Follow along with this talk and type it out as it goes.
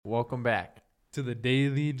Welcome back, to the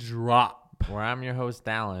Daily Drop. where I'm your host,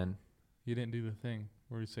 Alan. You didn't do the thing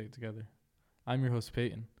where we say it together. I'm your host,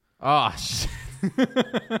 Peyton. Oh, shit.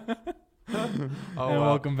 And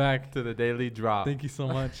welcome back. to the Daily Drop. Thank you so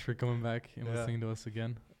much for coming back and Yeah. listening to us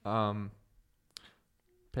again. Payne,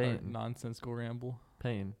 Our nonsensical ramble.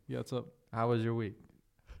 Payne, Yeah, what's up? how was your week?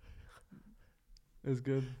 It was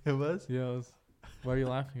good. It was? Yeah, it was. Why are you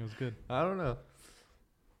laughing? It was good. I don't know.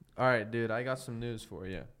 All right, dude, I got some news for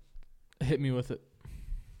you. Hit me with it.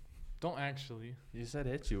 Don't actually. You said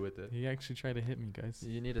hit you with it. He actually tried to hit me, guys.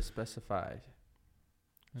 You need to specify.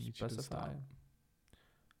 I need you to stop.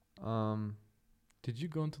 Did you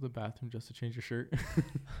go into the bathroom just to change your shirt?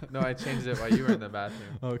 No, I changed it while you were in the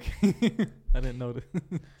bathroom. Okay. I didn't notice.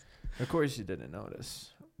 Of course you didn't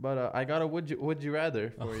notice. But I got a would you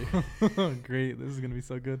rather for you. Great. This is going to be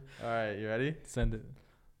so good. All right, you ready? Send it.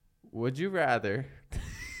 Would you rather...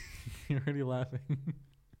 You're already laughing.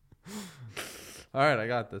 All right, I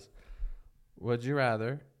got this. Would you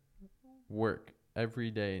rather work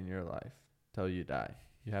every day in your life till you die?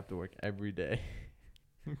 You have to work every day.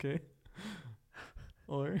 Okay.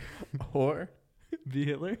 Or Or be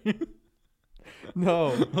Hitler. no,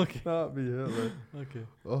 Okay. not be Hitler. Okay.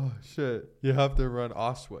 Oh shit! You have to run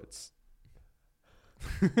Auschwitz.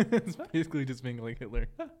 It's basically just being like Hitler.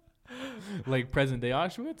 Like present day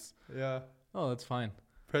Auschwitz? Yeah, Oh, that's fine.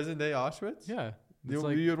 present day Auschwitz. Yeah. You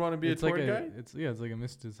would want to be a it's tour like guide? it's like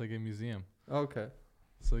it's like a museum. Okay.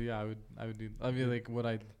 So yeah, I would do. I mean, like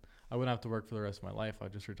I wouldn't have to work for the rest of my life.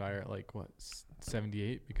 I'd just retire at like what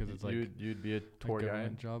 78 because it's like you'd be a a tour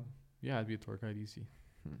government guide. job. Yeah, I'd be a tour guide easy.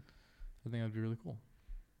 Hmm. I think that'd be really cool.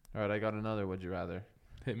 All right, I got another. Would you rather?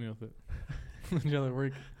 Hit me with it. Would you rather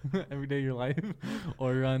work every day of your life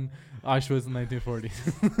or run Auschwitz in the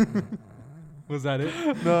 1940s? Was that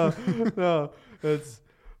it? No, it's.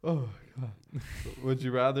 Oh god. Would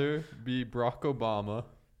you rather be Barack Obama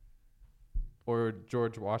or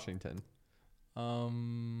George Washington?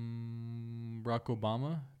 Barack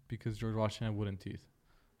Obama, because George Washington had wooden teeth.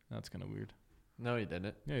 That's kind of weird. No, he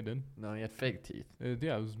didn't. Yeah, he did. No, he had fake teeth.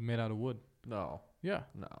 Yeah, it was made out of wood. No, Yeah,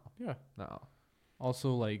 no, yeah. no.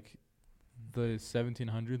 Also, like, the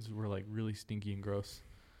 1700s were, like, really stinky and gross.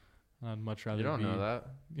 I'd much rather You don't know that.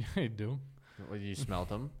 Yeah, I do. Well, you smelt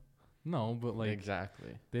them. No, but, like,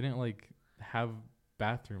 Exactly. they didn't, like, have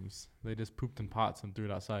bathrooms. They just pooped in pots and threw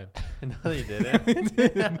it outside. No, they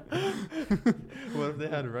didn't. What if they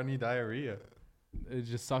had runny diarrhea? It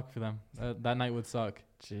just sucked for them. That night would suck.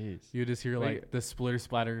 Jeez. You would just hear, Wait. like, the splitter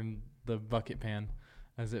splatter in the bucket pan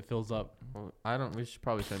as it fills up. Well, we should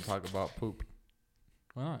probably shouldn't talk about poop.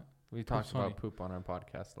 Why not? We talked funny. about poop on our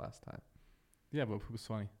podcast last time. Yeah, but poop's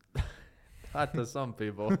funny. Not to some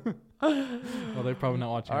people. Well, they're probably not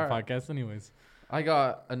watching All the right. podcast anyways. I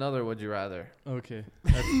got another would you rather. Okay,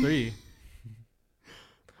 that's 3.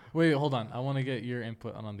 Wait, hold on. I want to get your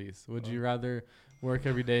input on these. Would you rather work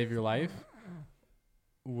every day of your life?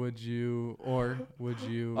 Would you?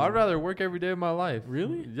 I'd rather work every day of my life.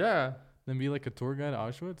 Really? Yeah. Than be like a tour guide at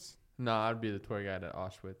Auschwitz? No, I'd be the tour guide at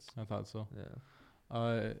Auschwitz. I thought so.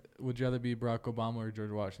 Yeah. Would you rather be Barack Obama or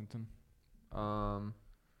George Washington? Barack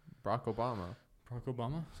Obama. Barack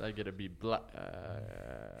Obama? So I get to be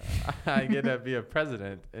I get to be a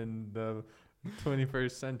president in the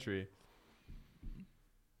 21st century.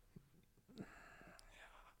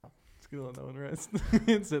 Let's get on that one rest.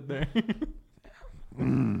 Sit there.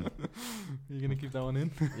 You gonna keep that one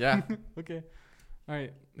in? Yeah. Okay. All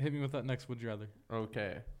right. Hit me with that next. Would you rather?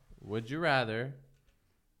 Okay. Would you rather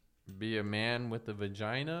be a man with a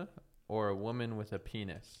vagina or a woman with a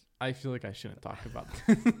penis? I feel like I shouldn't talk about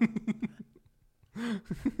this.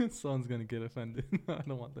 Someone's gonna get offended. I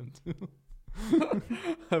don't want them to.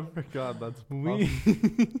 I forgot that's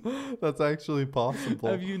That's actually possible.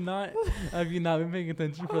 Have you not been paying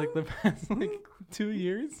attention for like the past like 2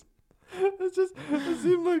 years? It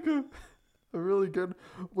seemed like a really good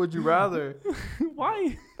would you rather.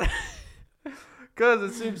 Why? Because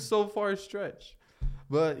it seems so far stretched.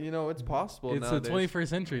 But, it's possible It's nowadays. the 21st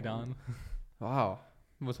century, Don. Wow.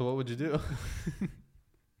 So what would you do?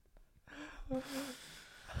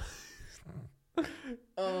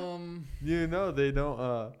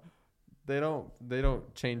 they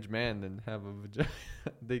don't change man and have a vagina.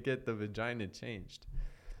 They get the vagina changed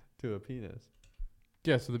to a penis.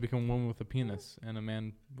 Yeah, so they become one with a penis and a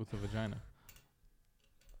man with a vagina.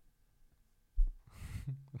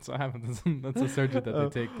 That's what happens. That's a surgery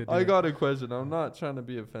that they take to do I it. got a question. I'm not trying to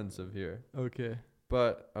be offensive here, Okay.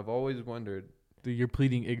 but I've always wondered. Dude, you're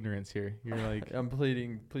pleading ignorance here. You're like, I'm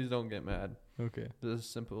pleading. Please don't get mad. okay. This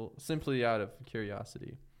is simply out of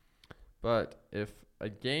curiosity. But if a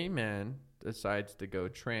gay man decides to go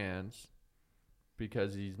trans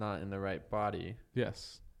because he's not in the right body.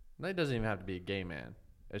 Yes. That doesn't even have to be a gay man.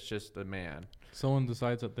 It's just a man. Someone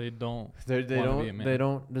decides that they don't They wanna be a don't man. they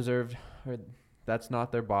don't deserve, or that's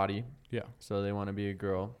not their body. Yeah. So they want to be a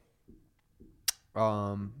girl.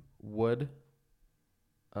 Would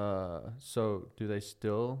so do they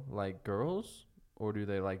still like girls or do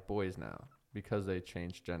they like boys now because they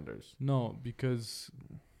changed genders? No, because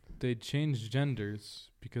they change genders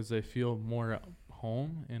because they feel more at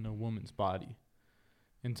home in a woman's body.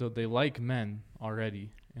 And so they like men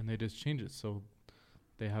already, and they just change it so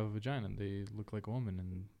they have a vagina and they look like a woman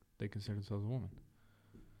and they consider themselves a woman.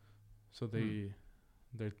 So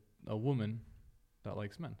they're a woman that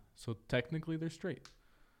likes men. So technically they're straight.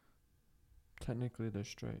 Technically they're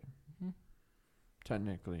straight. Mhm.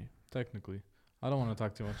 Technically. I don't want to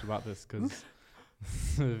talk too much about this because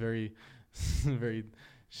it's a very, very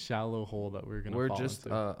shallow hole that we're gonna. We're fall just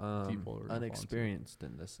into. People we're gonna fall into. unexperienced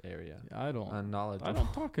in this area. I don't. Unknowledgeable. I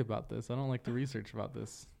don't talk about this. I don't like to research about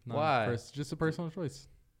this. Why? Just a personal choice.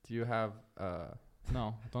 Do you have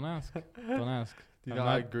No, don't ask. Don't ask. do you I'm not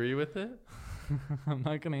not- agree with it? I'm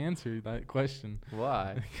not gonna answer that question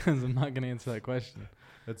Why? because I'm not gonna answer that question.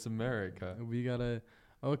 It's America. We gotta.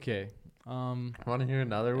 Okay. Want to hear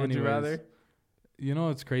another would you Anyways, rather? You know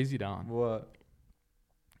what's crazy, Don? What?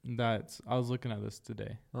 That I was looking at this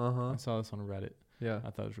today. I saw this on Reddit. Yeah.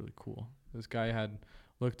 I thought it was really cool. This guy had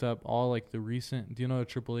looked up all like the recent. Do you know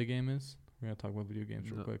what a AAA game is? We're gonna talk about video games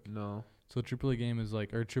real quick. No. So a AAA game is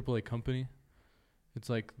like, or a AAA company. It's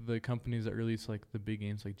like the companies that release like the big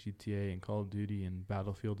games like GTA and Call of Duty and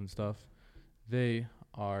Battlefield and stuff. They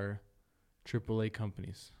are AAA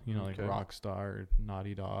companies. You know, Okay. like Rockstar,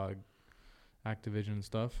 Naughty Dog, Activision and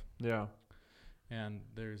stuff. Yeah. And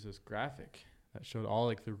there's this graphic that showed all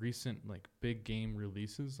like the recent like big game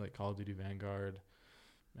releases like Call of Duty Vanguard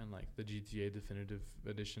and like the GTA Definitive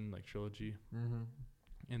Edition like trilogy. Mm-hmm.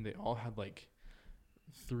 And they all had like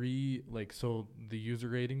 3 like, so the user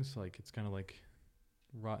ratings, like it's kind of like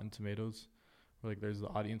Rotten Tomatoes where like there's the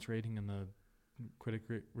audience rating and the critic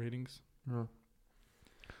ratings. Yeah.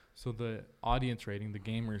 So the audience rating, the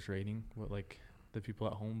gamers rating, what like the people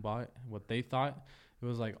at home bought, what they thought, it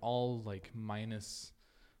was like all like minus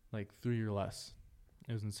like 3 or less.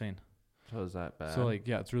 It was insane. So is that bad? So like,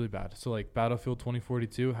 yeah, it's really bad. So like Battlefield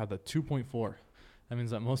 2042 had the 2.4. That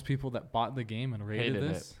means that most people that bought the game and rated Hated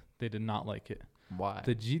this, they did not like it. Why?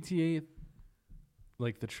 The GTA,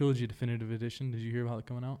 like the trilogy definitive edition, did you hear about it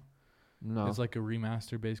coming out? No. It's like a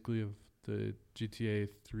remaster basically of the GTA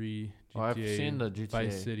 3, GTA I've seen the GTA.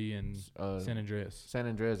 Vice City and uh, San Andreas. San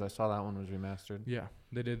Andreas. I saw that one was remastered. Yeah,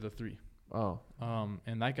 they did the 3. Oh.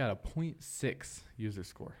 And that got a 0.6 user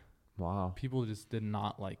score. Wow. People just did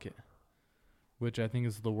not like it, which I think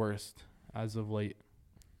is the worst as of late,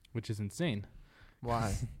 which is insane.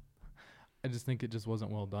 Why? I just think it just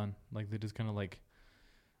wasn't well done. Like they just kind of like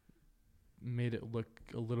made it look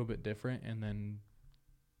a little bit different and then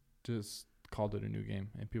just called it a new game.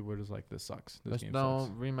 And people were just like, this sucks. This game No,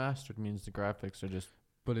 sucks. remastered means the graphics are just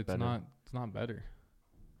But it's better. not better.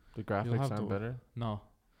 the graphics have aren't to- better. No.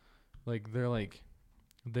 Like they're like,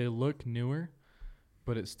 they look newer,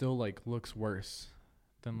 but it still like looks worse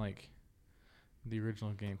than like the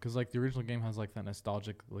original game. Cause like the original game has like that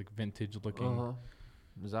nostalgic, like vintage looking. Uh-huh.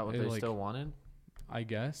 Is that what It, they like- still wanted? I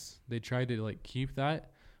guess they tried to like keep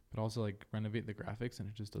that, but also like renovate the graphics, and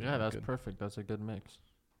it just doesn't. Yeah, look that's good. perfect. That's a good mix.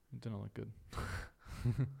 It didn't look good.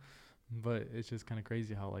 But it's just kind of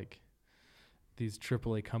crazy how like these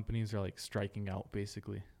AAA companies are like striking out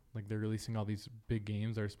basically. Like they're releasing all these big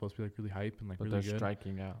games that are supposed to be like really hype and like But really they're good.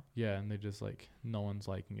 striking out. Yeah, and they just like no one's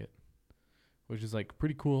liking it, which is like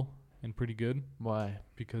pretty cool and pretty good Why?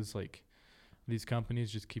 because like these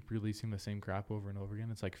companies just keep releasing the same crap over and over again.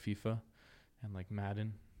 It's like FIFA and like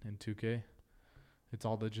Madden and 2K. It's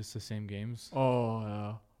all just the same games. Oh,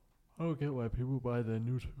 yeah. I don't get why people buy the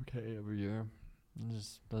new 2K every year. It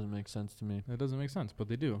just doesn't make sense to me. It doesn't make sense, but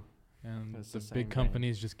they do. And It's the the same big game.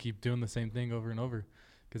 companies just keep doing the same thing over and over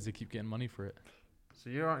because they keep getting money for it. So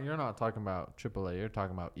you're not talking about AAA. You're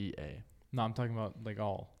talking about EA. No, I'm talking about like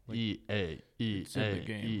all. Like, EA. it's in the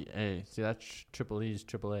game. EA. See, that's triple E's,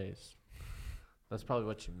 triple A's. That's probably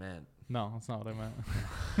what you meant. no, that's not what I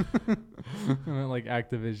meant. I meant like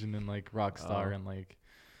Activision and like Rockstar Oh. and like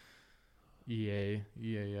EA.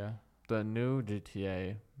 Yeah. The new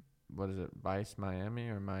GTA, what is it, Vice Miami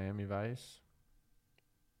or Miami Vice?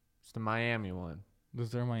 It's the Miami one.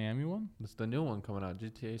 Is there a Miami one? It's the new one coming out,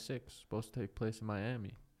 GTA 6, supposed to take place in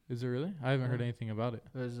Miami. Is there really? I haven't heard Yeah. anything about it.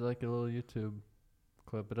 There's like a little YouTube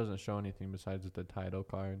clip. It doesn't show anything besides the title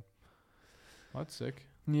card. Well, that's sick.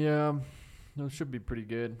 Yeah, No, it should be pretty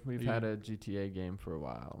good. We've Yeah. had a GTA game for a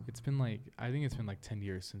while. It's been like, I think it's been like 10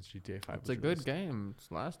 years since GTA 5 It's was a good released. game.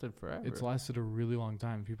 It's lasted forever. It's lasted a really long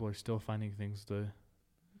time. People are still finding things to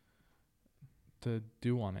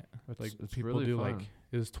do on it. Like it's people really do fun. like,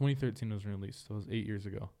 it was 2013 it was released, so it was 8 years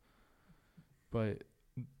ago. But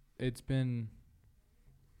it's been,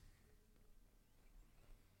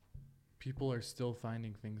 people are still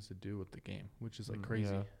finding things to do with the game, which is like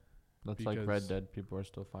crazy. Yeah. That's like Red because- Dead. People are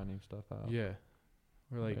still finding stuff out. Yeah.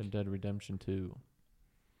 Or like Red Dead Redemption 2.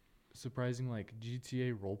 surprising, like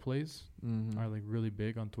GTA role plays Mm-hmm. are like really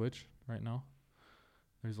big on Twitch right now.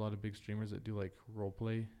 There's a lot of big streamers that do like role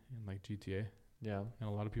play in like GTA, Yeah. and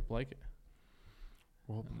a lot of people like it.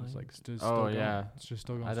 And it's like still Oh, going. yeah. It's just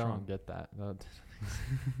still going I don't strong. get that.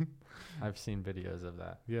 I've seen videos of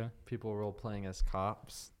that. Yeah. People role playing as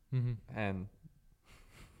cops Mm-hmm. and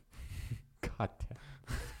God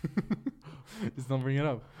damn. Just don't bring it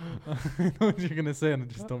up. I know what you're gonna say, and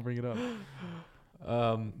just don't bring it up.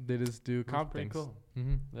 They just do That's cop pretty things. cool.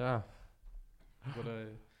 Mm-hmm. Yeah. But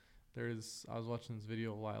I was watching this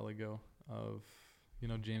video a while ago of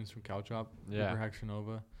James from Cow Chop, Yeah. Hack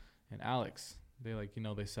Nova, and Alex. They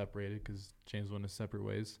they separated because James went his separate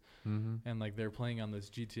ways, Mm-hmm. and like they're playing on this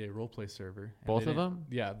GTA roleplay server. and Both they of didn't- them?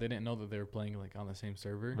 Yeah, they didn't know that they were playing like on the same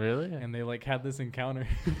server. Really? And they like had this encounter,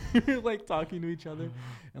 like talking to each other,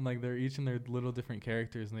 and like they're each in their little different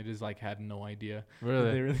characters, and they just like had no idea that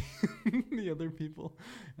Really? they really the other people.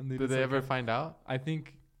 And they Did just, they like, ever find out? I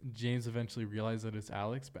think James eventually realized that it's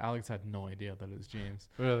Alex, but Alex had no idea that it's James.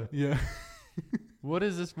 Really? Yeah, What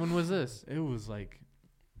is this? When was this? it was like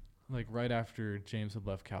right after James had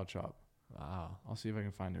left Cow Chop. Wow. I'll see if I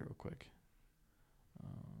can find it real quick.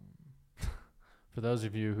 For those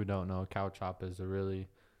of you who don't know, Cow Chop is a really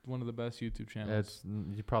One of the best YouTube channels.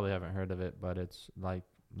 you probably haven't heard of it, but it's like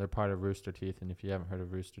they're part of Rooster Teeth, and if you haven't heard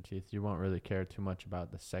of Rooster Teeth, you won't really care too much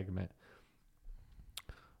about the segment.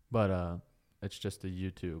 But it's just a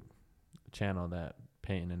YouTube channel that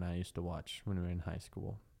Peyton and I used to watch when we were in high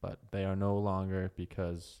school. But they are no longer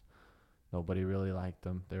because nobody really liked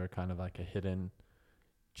them. They were kind of like a hidden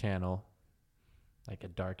channel, like a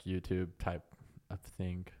dark YouTube type of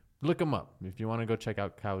thing. Look them up if you want to go check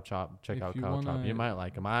out Cow Chop. Check If out you Cow Chop. wanna- You might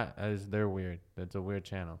like them. They're weird. It's a weird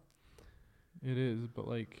channel. It is, but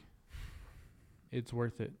like, it's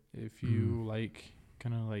worth it if you like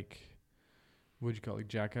kind of like, what'd you call it, like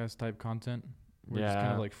jackass type content. Where it's kind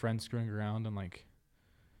Yeah. of like friends screwing around and like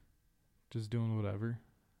just doing whatever.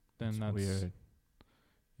 Then It's that's weird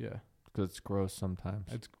yeah. because it's gross sometimes.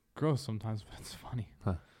 It's gross sometimes, but it's funny.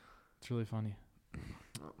 Huh. It's really funny.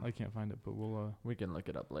 I can't find it, but we'll We can look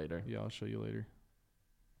it up later. yeah, I'll show you later.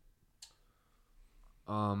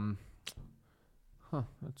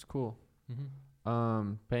 That's cool.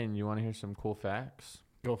 Mm-hmm. Payne, you want to hear some cool facts?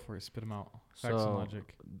 Go for it. Spit them out. Facts and So,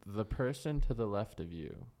 logic. the person to the left of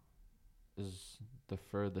you is the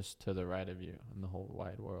furthest to the right of you in the whole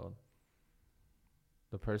wide world.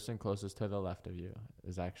 The person closest to the left of you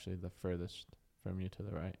is actually the furthest from you to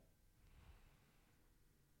the right.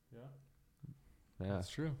 Yeah. Yeah. That's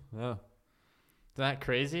true. Yeah. Isn't that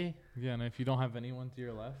crazy? Yeah, and if you don't have anyone to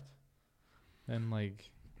your left, then like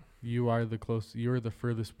you're the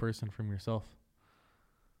furthest person from yourself.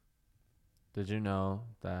 Did you know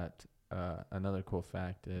that another cool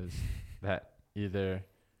fact is that either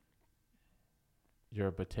you're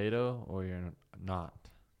a potato or you're not?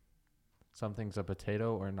 Something's a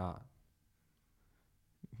potato or not.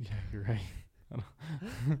 Yeah, you're right.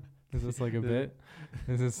 Is this like a bit?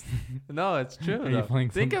 Is this? No, it's true. Are you though. playing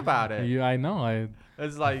Think some- about it. I know.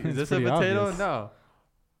 It's like, is It's this a pretty potato? obvious. No.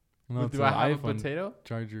 No, it's Do I an have a iPhone potato?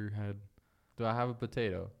 charger head. Do I have a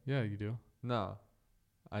potato? Yeah, you do. No,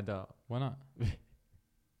 I don't. Why not?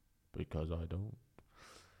 Because I don't.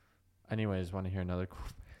 Anyways, want to hear another cool?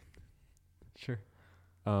 Sure.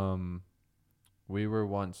 We were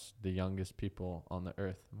once the youngest people on the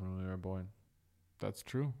earth when we were born. That's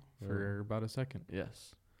true. For about a second.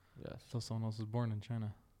 Yes. Yes. Until someone else was born in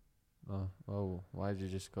China. Oh, why did you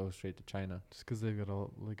just go straight to China? Just because they've got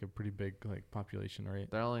a pretty big like population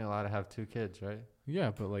rate. They're only allowed to have 2 kids, right?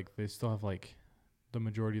 Yeah, but like they still have like the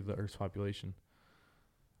majority of the Earth's population.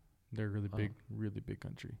 They're a really big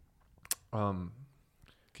country.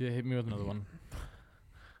 Okay, hit me with another one.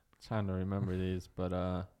 Trying to remember these,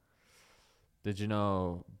 but did you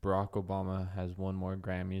know Barack Obama has won more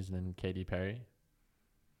Grammys than Katy Perry?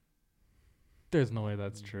 There's no way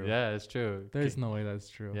that's true. Yeah, it's true. There's no way that's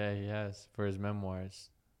true. Yeah, he has for his memoirs.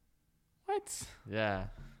 What? Yeah.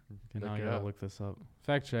 Okay, now I Look it gotta up. look this up.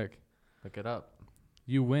 Fact check. Look it up.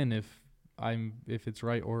 You win if it's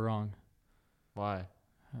right or wrong. Why?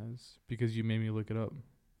 Because you made me look it up.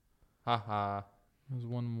 Haha. There's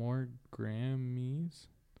one more. Grammys.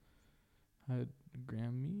 Had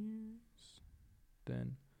Grammys.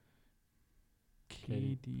 Then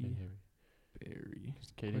Katy Perry.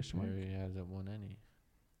 Katy Question mark? Perry hasn't won any.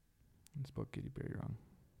 I spelled Katy Perry wrong.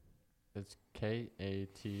 It's Katy.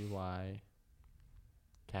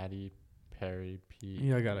 Katy Perry.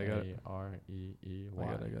 Yeah, I got it. P-A-R-E-E-Y. I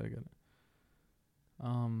got it.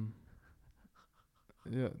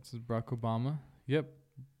 Yeah, this is Barack Obama. Yep.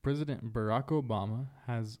 President Barack Obama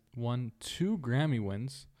has won 2 Grammy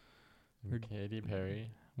wins, And Katy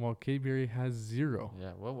Perry. while Katy Perry has 0.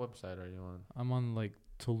 Yeah. What website are you on? I'm on like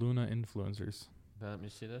Toluna Influencers. Let me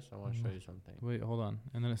see this. I want to show you something. Wait, hold on.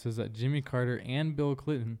 And then it says that Jimmy Carter and Bill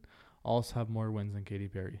Clinton also have more wins than Katy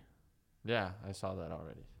Perry. Yeah, I saw that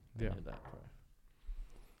already. I Yeah. knew that part.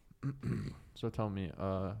 So tell me, Do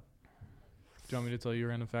you want me to tell you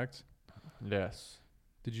random facts? yes.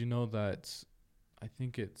 Did you know that I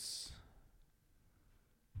think it's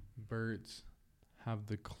birds have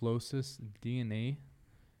the closest DNA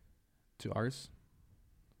to ours?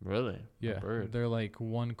 Really? A Yeah. bird. They're like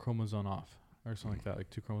 1 chromosome off or something like that,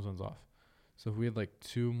 like 2 chromosomes off. So if we had like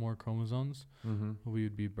 2 more chromosomes, Mm-hmm. we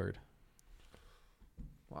would be bird.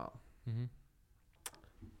 Wow. Mm-hmm.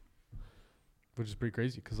 Which is pretty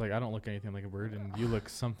crazy because like I don't look anything like a bird and you look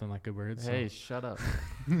something like a bird. Hey, shut up.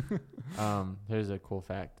 Here's a cool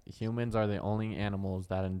fact. Humans are the only animals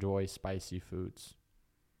that enjoy spicy foods.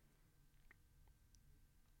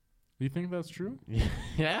 Do you think that's true?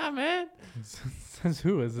 Yeah, man. Says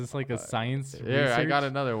who? Is this like a science Here, I got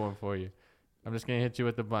research? another one for you. I'm just going to hit you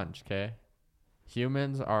with a bunch, okay?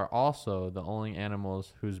 Humans are also the only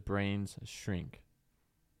animals whose brains shrink.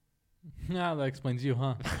 Nah, that explains you,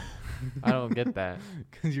 huh? I don't get that.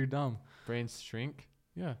 Because you're dumb. Brains shrink?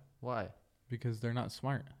 Yeah, Why? because they're not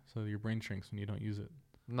smart. So your brain shrinks when you don't use it.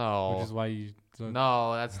 No. Which is why you. So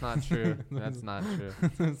No, that's not true. That's not true.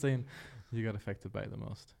 I'm saying you got affected by it the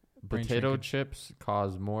most. Brain Potato shrinkage. chips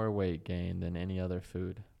cause more weight gain than any other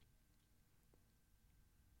food.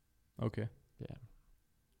 Okay. Yeah.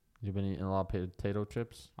 You've been eating a lot of potato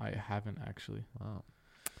chips? I haven't actually. Wow.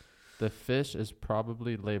 The fish is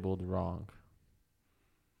probably labeled wrong.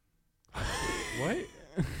 What?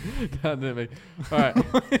 That didn't make. All right.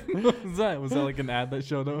 What was that? Was that like an ad that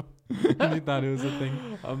showed up? And you thought it was a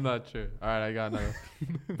thing? I'm not sure. All right, I got another.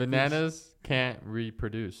 Bananas can't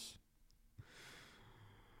reproduce.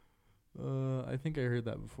 I think I heard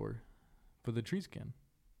that before. But the trees can.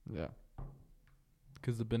 Yeah.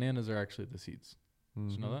 Because the bananas are actually the seeds.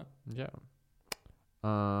 Did you know that? Yeah.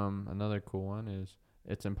 Another cool one is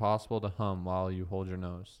it's impossible to hum while you hold your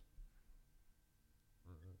nose.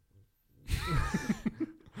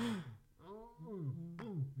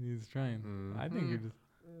 He's trying. I think you're just.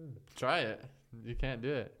 Try it. You can't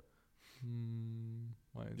do it.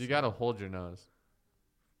 Why You gotta hold your nose.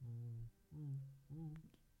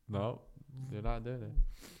 No, you're not doing it.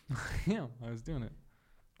 Yeah, I was doing it.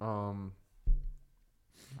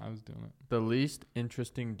 The least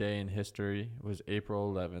interesting day in history was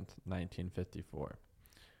April 11th, 1954.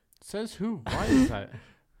 Says who? Why is that?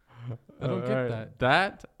 I don't get that.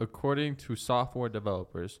 That, according to software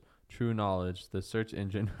developers, True Knowledge, the search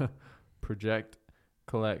engine project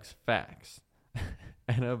collects facts.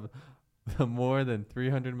 And of the more than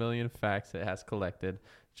 300 million facts it has collected,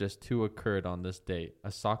 just 2 occurred on this date.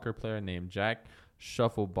 A soccer player named Jack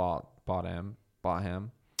Shufflebotham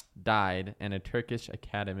died, and a Turkish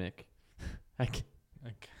academic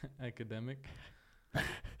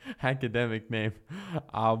named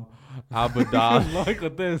Abadali Look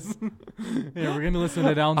at this. Yeah, we're gonna listen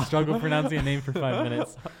to Down struggle pronouncing a name for 5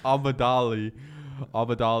 minutes. Abadali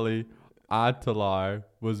Atalar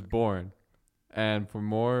was born. And for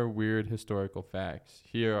more weird historical facts,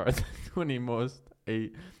 here are the 20 most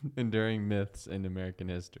enduring myths in American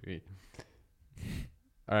history.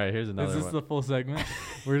 All right, here's another Is this one. the full segment?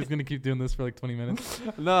 We're just gonna keep doing this for like 20 minutes.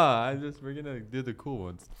 No, we're gonna do the cool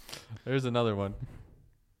ones. Here's another one.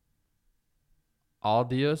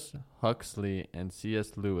 Aldous Huxley and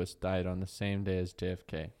C.S. Lewis died on the same day as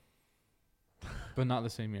JFK. But not the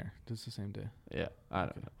same year. Just the same day. Yeah, I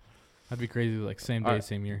don't know. That'd be crazy. Like same day, Alright.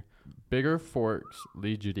 same year. Bigger forks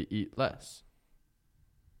lead you to eat less.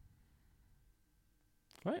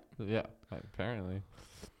 What? Yeah, apparently.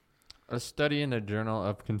 A study in the Journal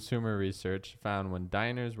of Consumer Research found when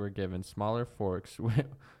diners were given smaller forks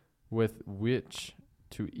with which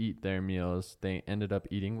to eat their meals, they ended up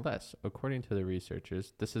eating less. According to the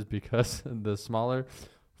researchers, this is because the smaller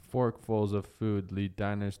forkfuls of food lead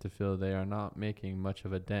diners to feel they are not making much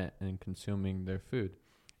of a dent in consuming their food,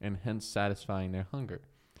 and hence satisfying their hunger.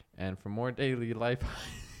 And for more daily life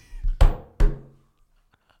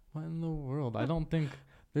What in the world? I don't think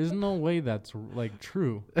there's no way that's like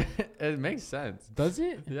true. It makes sense. Does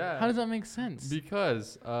it? Yeah. How does that make sense?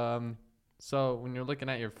 Because so when you're looking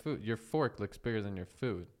at your food, your fork looks bigger than your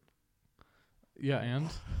food. Yeah, and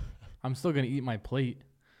I'm still gonna eat my plate.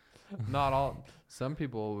 Not all. Some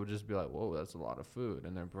people will just be like, "Whoa, that's a lot of food,"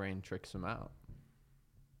 and their brain tricks them out.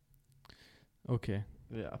 Okay,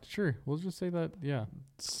 Yeah. sure. We'll just say that. Yeah,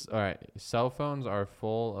 All right. Cell phones are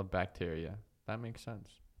full of bacteria. That makes sense.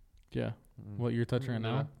 yeah. Mm. What you're touching right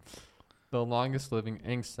now? The longest living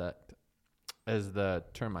insect is the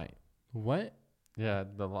termite. What? Yeah,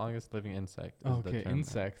 the longest living insect is the Okay, termite.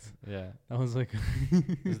 insect. Yeah, I was like,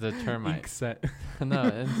 is the termite. Inkset. No,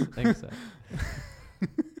 insect.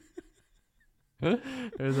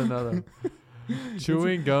 There's another.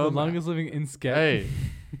 Chewing The gum. longest living insect. Hey,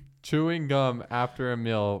 chewing gum after a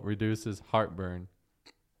meal reduces heartburn.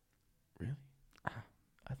 Really?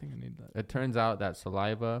 I think I need that. It turns out that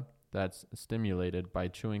saliva that's stimulated by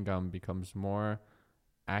chewing gum becomes more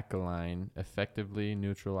alkaline, effectively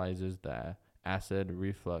neutralizes the acid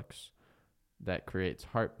reflux that creates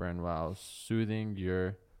heartburn while soothing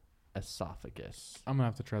your esophagus. I'm gonna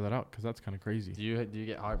have to try that out because that's kind of crazy. Do you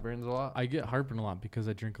get heartburns a lot? I get heartburn a lot because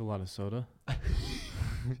I drink a lot of soda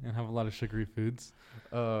and have a lot of sugary foods.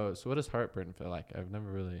 So what does heartburn feel like? I've never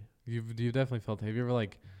really. You've definitely felt it. Have you ever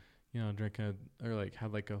like, drink or like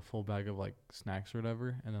had like a full bag of like snacks or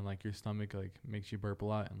whatever, and then like your stomach like makes you burp a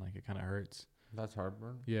lot and like it kind of hurts? That's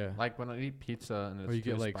heartburn. Yeah. Like when I eat pizza and it's Or you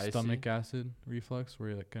too get like spicy. stomach acid reflux where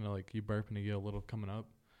you're like kind of like you burp and you get a little coming up,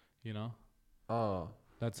 Oh,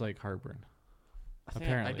 That's like heartburn. I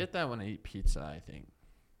Apparently. get that when I eat pizza. I think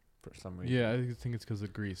for some reason. Yeah, I think it's because the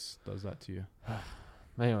grease does that to you.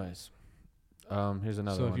 Anyways, here's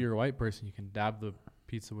another So one. if you're a white person, you can dab the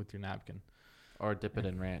pizza with your napkin. Or dip it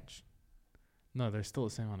in ranch. No, there's still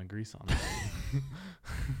the same amount of grease on it.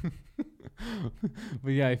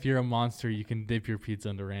 But yeah, if you're a monster, you can dip your pizza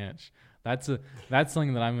into ranch. That's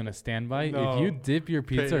something that I'm gonna stand by. No. If you dip your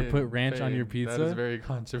pizza or put ranch on your pizza, That is very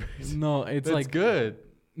controversial. no, it's That's like good.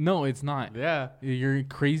 No, it's not. Yeah. You're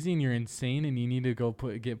crazy and you're insane, and you need to go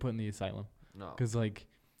get put in the asylum. No. Because like,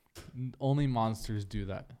 only monsters do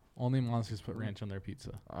that. Only monsters put ranch on their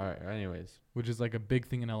pizza, All right. Anyways. which is like a big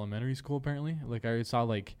thing in elementary school apparently. Like I saw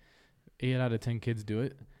like 8 out of 10 kids do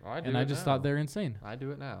it, and I just thought they're insane. I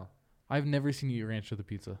do it now. I've never seen you eat ranch with a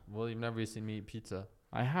pizza. Well, you've never seen me eat pizza.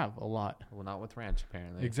 I have a lot. Well, not with ranch,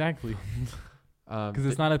 apparently. Exactly, Because because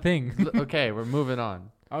it's not a thing. Okay, we're moving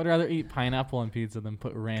on. I would rather eat pineapple on pizza than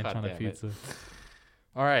put ranch God on a damn it. pizza.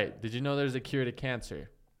 All right. Did you know there's a cure to cancer?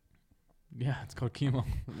 Yeah, it's called chemo.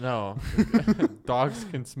 No. Dogs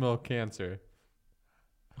can smell cancer,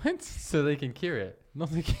 What? so they can cure it. No,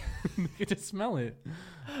 they can't. They can just smell it.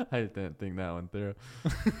 I didn't think that one through.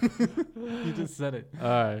 You just said it. All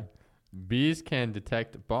right. Bees can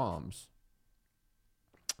detect bombs.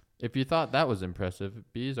 If you thought that was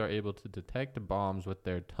impressive, bees are able to detect bombs with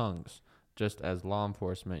their tongues, just as law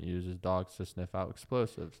enforcement uses dogs to sniff out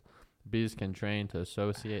explosives. Bees can train to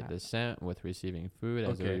associate the scent with receiving food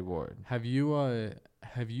as a Okay. reward. Have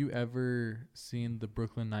you ever seen the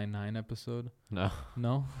Brooklyn Nine-Nine episode? No,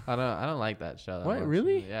 No? I don't like that show. That What, much.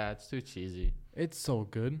 really? Yeah, it's too cheesy. It's so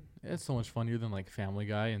good. It's so much funnier than like Family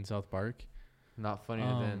Guy and South Park. Not funnier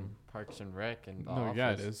than Parks and Rec and The no, Office.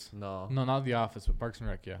 yeah, it is. No. No, not The Office, but Parks and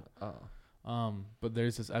Rec, yeah. Oh. But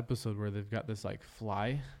there's this episode where they've got this like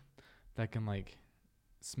fly that can like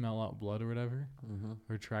smell out blood or whatever, Mm-hmm.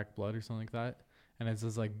 or track blood or something like that. And it's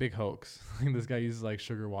this like big hoax. Like this guy uses like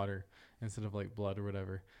sugar water instead of like blood or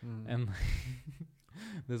whatever. Mm-hmm. And like,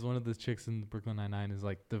 there's one of the chicks in Brooklyn Nine-Nine is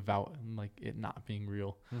like devout and like it not being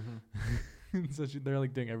real. Mm-hmm. So they're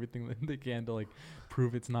like doing everything that they can to like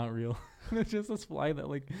prove it's not real. And it's just this fly that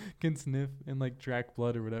like can sniff and like track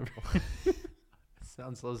blood or whatever.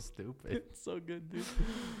 Sounds so stupid. It's so good, dude.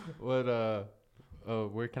 What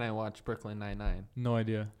where can I watch Brooklyn Nine-Nine? No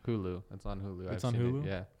idea. Hulu. It's on Hulu. It's I've on seen Hulu? It.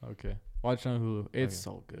 Yeah. Okay. Watch it on Hulu. It's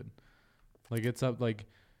Okay. so good. Like it's up like.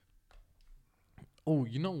 Oh,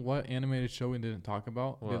 you know what animated show we didn't talk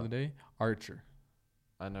about the What? other day? Archer.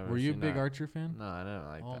 I never. Were you a seen big that. Archer fan? No, I didn't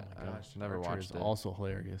like Oh that. my gosh, I've never Archer watched is it. also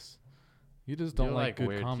hilarious. You just You don't like like good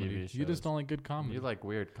weird comedy. TV You shows. just don't like good comedy. You like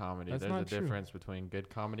weird comedy. That's There's a not true. difference between good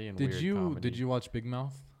comedy and Did weird you comedy. did you watch Big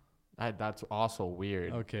Mouth? That's also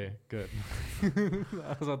weird. Okay, good.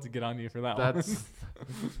 I was about to get on you for that That's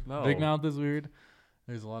one. no. Big Mouth is weird.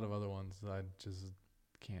 There's a lot of other ones that I just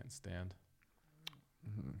can't stand.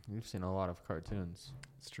 You've seen a lot of cartoons.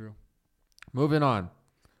 It's true. Moving on.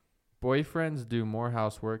 Boyfriends do more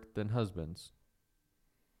housework than husbands.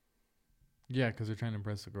 Yeah, because they're trying to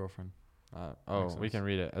impress the girlfriend. We sense. can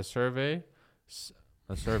read it. A survey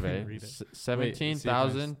A survey. Read it.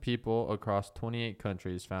 17,000 people across 28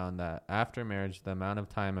 countries found that after marriage, the amount of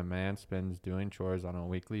time a man spends doing chores on a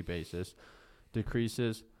weekly basis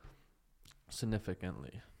decreases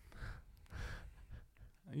significantly.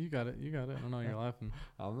 You got it. I don't know. You're laughing.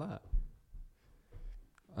 I'm not.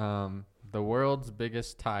 The world's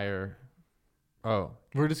biggest tire. Oh.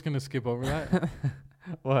 We're just gonna skip over that.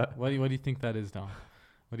 What? What do you think that is, Dom?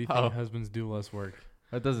 What do you think husbands do less work?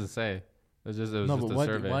 It doesn't say. It was just a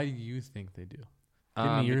survey. Why do you think they do? Give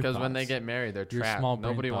me your because when thoughts. they get married, they're Your trapped. small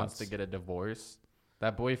brain Nobody wants thoughts. to get a divorce.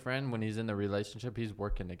 That boyfriend, when he's in the relationship, he's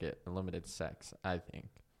working to get unlimited sex, I think.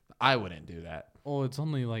 I wouldn't do that. Oh, it's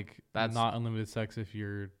only like That's- not unlimited sex if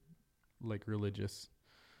you're like religious,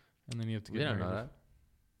 and then you have to get We don't married. know that.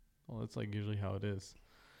 Well, that's like usually how it is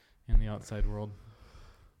in the outside world.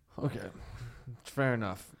 Okay. Fair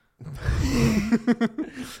enough.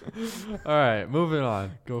 All right, moving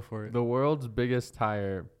on. Go for it. The world's biggest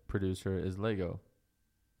tire producer is Lego.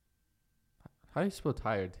 How do you spell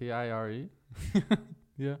tire? Tire?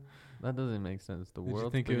 Yeah. That doesn't make sense. The Did you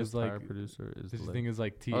world's think it biggest was tire like- producer is Did you Lego. think it's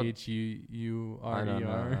like I don't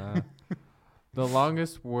THUURER? know. The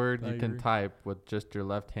longest word you can Tire. type with just your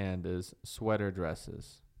left hand is sweater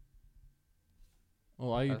dresses.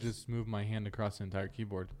 Well, I That's- just move my hand across the entire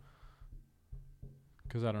keyboard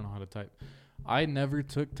because I don't know how to type. I never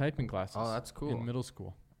took typing classes. Oh, that's cool. In middle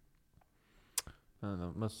school. I don't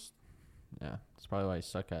know. Yeah, that's probably why I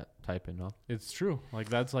suck at typing, no? It's true. Like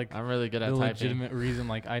that's like I'm really good the at typing. legitimate reason.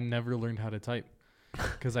 Like I never learned how to type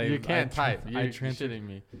because You can't type. You're transferred. shitting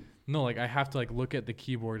me. No, like I have to like look at the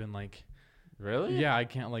keyboard and like Really? yeah, I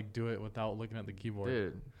can't like do it without looking at the keyboard.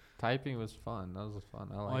 Dude, typing was fun. That was fun.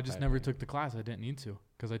 Well, I just never took the class. I didn't need to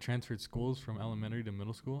because I transferred schools from elementary to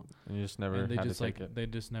middle school, And you just never and they had just to take like it. they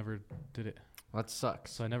just never did it. That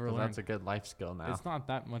sucks. So I never 'cause learned. That's a good life skill now. It's not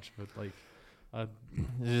that much of it. Like, You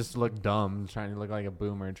just look dumb trying to look like a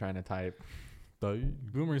boomer trying to type.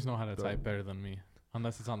 boomers know how to Dumb. type better than me,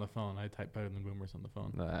 unless it's on the phone. I type better than boomers on the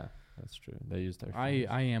phone. Nah, that's true. They use their I phones.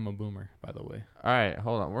 am a boomer, by the way. All right,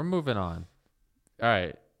 hold on. We're moving on. All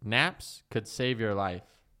right. Naps could save your life.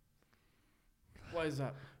 Why is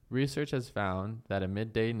that? Research has found that a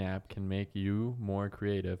midday nap can make you more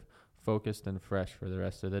creative, focused, and fresh for the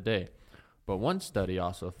rest of the day. But one study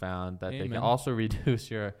also found that they can Amen. also reduce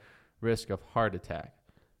your risk of heart attack.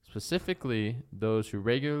 Specifically, those who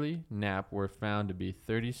regularly nap were found to be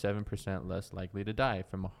 37% less likely to die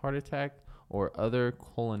from a heart attack or other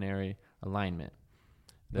coronary alignment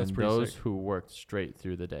than That's pretty those sick. who worked straight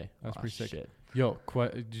through the day. That's pretty sick. Shit. Yo,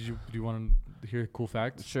 do you want to hear a cool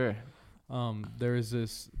fact? Sure. There is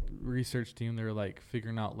this research team. They were like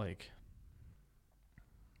figuring out like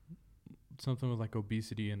something with like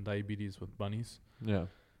obesity and diabetes with bunnies, Yeah.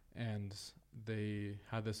 and they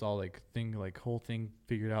had this all like thing, like whole thing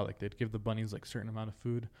figured out. Like they'd give the bunnies like certain amount of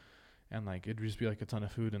food, and like it'd just be like a ton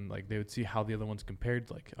of food, and like they would see how the other ones compared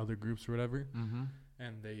to like other groups or whatever. Mm-hmm.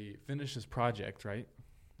 And they finish this project, right?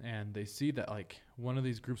 And they see that like one of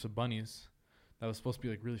these groups of bunnies that was supposed to be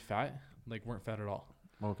like really fat, like weren't fat at all.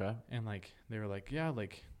 Okay. And like they were like, yeah,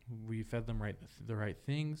 like we fed them the right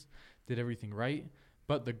things, did everything right.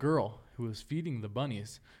 But the girl who was feeding the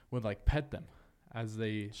bunnies would like pet them as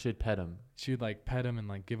Should pet him. she would like pet them and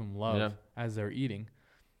like give them love Yeah. as they're eating.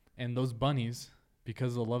 And those bunnies,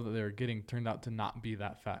 because of the love that they were getting, turned out to not be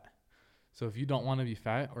that fat. So if you don't want to be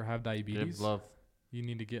fat or have diabetes, Give love. you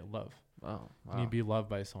need to get love. Oh, You need to be loved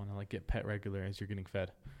by someone and like get pet regular as you're getting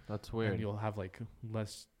fed. That's And weird. you'll have like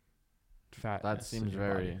less fat. That seems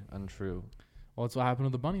very untrue. Well, that's what happened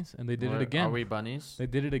with the bunnies, and they did it Are again. we bunnies? They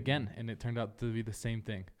did it again, and it turned out to be the same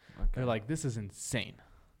thing. Okay. They're like, this is insane.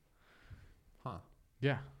 Huh.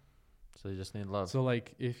 Yeah. So you just need love. So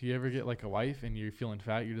like, if you ever get like a wife and you're feeling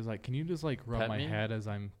fat, you're just like, can you just like rub Pet my me? head as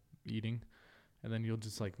I'm eating, and then you'll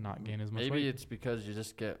just like not gain as much Maybe weight. it's because you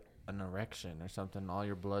just get an erection or something. All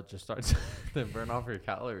your blood just starts to burn off your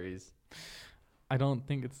calories. I don't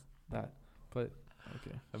think it's that, but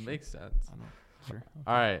okay. It sure. makes sense. I don't. Sure.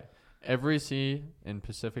 All right. Every sea in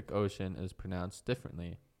Pacific Ocean is pronounced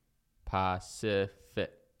differently.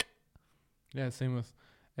 Pacific. Yeah. Same with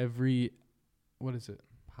every. What is it?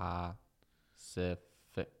 Pacific.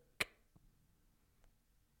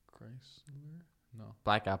 Chrysler? No.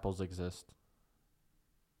 Black apples exist.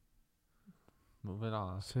 Moving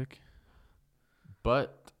on. Sick.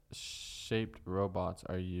 Butt-shaped robots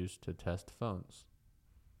are used to test phones.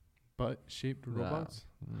 Butt-shaped Yeah. robots?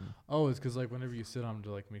 Mm. Oh, it's because like whenever you sit on them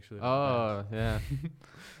to like make sure. They don't Oh, yeah.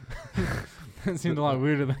 bounce. That seemed a lot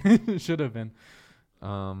weirder than it should have been.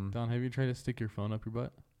 Don, have you tried to stick your phone up your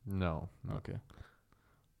butt? No. Okay.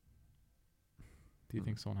 Do you Mm.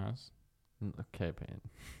 think someone has? Okay, Payne.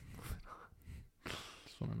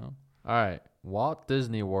 Just want to know. All right. Walt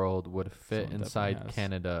Disney World would fit Someone inside definitely has.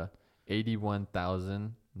 Canada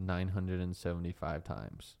 81,975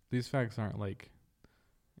 times. These facts aren't like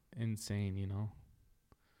insane, you know.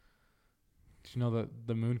 Did you know that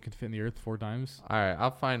the moon can fit in the Earth 4 times? All right.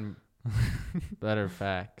 I'll find better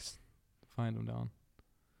facts. Find them down.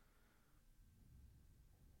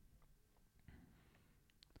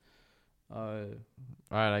 All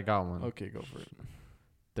right. I got one. Okay, go for it.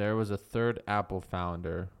 There was a third Apple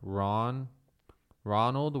founder, Ronald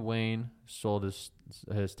Wayne, sold his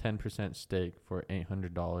 10% stake for $800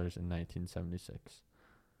 in 1976.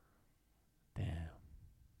 Damn.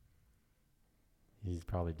 He's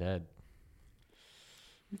probably dead.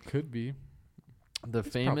 It could be. The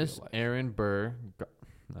He's famous probably alive. Aaron Burr, I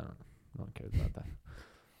don't know, no one cares about that.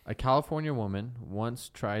 A California woman once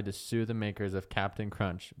tried to sue the makers of Captain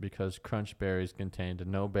Crunch because Crunch berries contained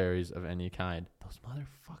no berries of any kind. Those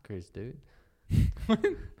motherfuckers, dude.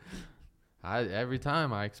 Every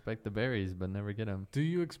time I expect the berries, but never get them. Do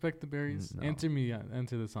you expect the berries? No.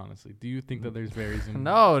 Answer this honestly. Do you think that there's berries in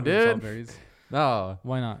No, fruits without dude. berries? No,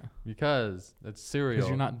 Why not? because it's cereal. Because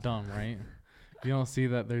you're not dumb, right? You don't see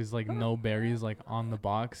that there's like no berries like on the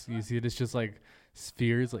box. You see it's just like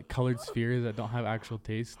spheres, like colored spheres that don't have actual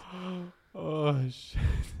taste. Oh shit.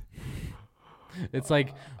 It's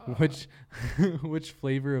like which which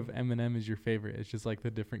flavor of M&M is your favorite? It's just like the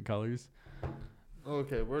different colors.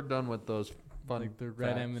 Okay, we're done with those fun. Like the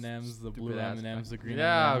red facts, M&Ms, the blue stupid ass M&Ms, facts. the green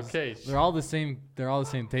Yeah, M&Ms. okay. They're all the same. They're all the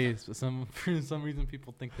same taste, but for some reason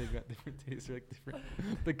people think they've got different tastes or like different.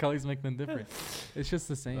 The colors make them different. It's just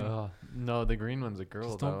the same. No, the green one's a girl.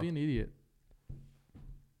 Just don't though. be an idiot.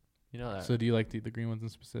 You know that. So do you like the green ones in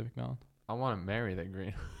specific now? I want to marry the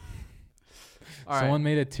green. All Someone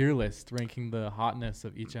right. made a tier list ranking the hotness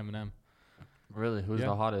of each M&M. Really, who's Yeah.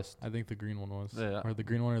 the hottest? I think the green one was, Yeah. or the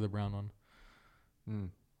green one or the brown one. Mm.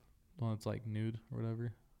 The one that's like nude or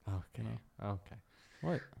whatever. Okay. You know. Okay.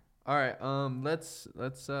 What? All right. Let's.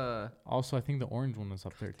 Also, I think the orange one was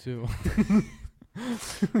up there too.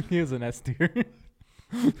 He was an S tier.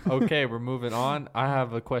 Okay, we're moving on. I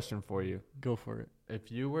have a question for you. Go for it.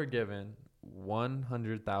 If you were given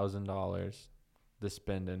 $100,000 to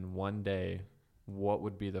spend in one day, what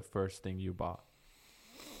would be the first thing you bought?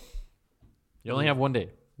 You only have one day.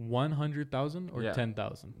 100,000 or Yeah.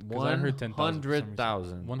 10,000? Because I heard 10,000.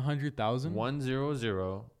 100,000. 100,000.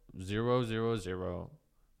 100,000,000,000.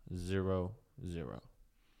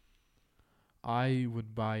 I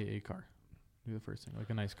would buy a car. Do the first thing, like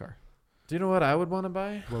a nice car. Do you know what I would want to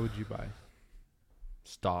buy? What would you buy?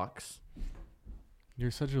 Stocks.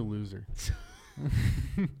 You're such a loser.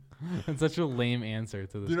 That's such a lame answer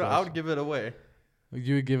to this. Dude, I question. would give it away.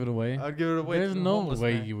 You would give it away? I'd give it away. There's to the no homeless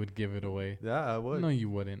way man. you would give it away. Yeah, I would. No, you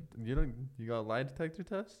wouldn't. You got a lie detector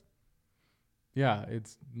test? Yeah,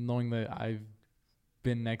 it's knowing that I've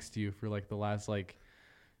been next to you for like the last like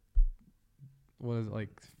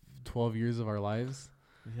 12 years of our lives.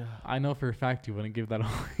 Yeah. I know for a fact you wouldn't give that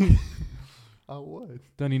away. I would.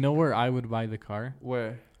 Then you know where I would buy the car?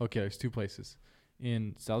 Where? Okay, there's 2 places.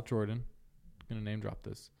 In South Jordan, I'm gonna name drop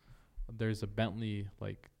this. There's a Bentley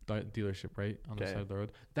dealership right on the Okay. side of the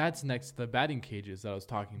road. That's next to the batting cages that I was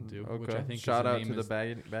talking to, which I think Shout is out name to the is-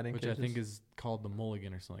 batting which cages. I think is called the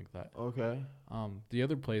Mulligan or something like that. Okay. The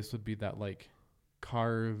other place would be that like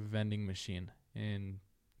car vending machine in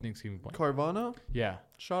Thanksgiving Point. Carvana? Yeah,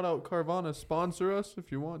 Shout out Carvana. Sponsor us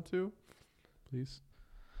if you want to. please.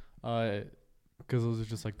 Because those are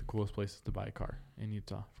just like the coolest places to buy a car in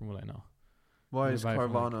Utah, from what I know. Why You is buy it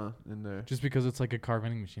from, like- Carvana in there? Just because it's like a car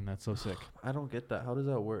vending machine, that's so sick. I don't get that. How does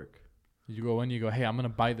that work? You go in, you go, hey, I'm gonna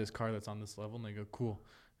buy this car that's on this level, and they go, cool,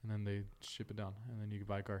 and then they ship it down, and then you can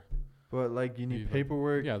buy a car. But like you need You-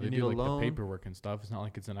 paperwork. Yeah, you they need do a like loan. the paperwork and stuff. It's not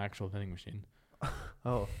like it's an actual vending machine.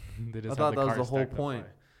 Oh, They just I thought have that was cars the whole stacked up point.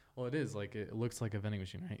 high. Well, it is like it looks like a vending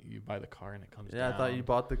machine, right? You buy the car and it comes yeah. down. I thought you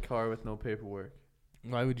bought the car with no paperwork.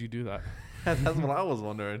 Why would you do that? That's what I was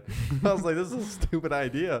wondering. I was like, this is a stupid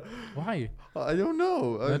idea. Why? I don't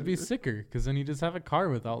know. That'd be sicker, because then you just have a car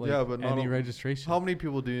without like Yeah, but not any all- registration. How many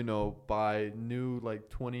people do you know buy new like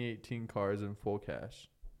 2018 cars in full cash?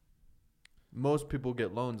 Most people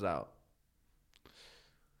get loans out.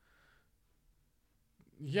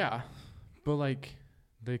 Yeah, but like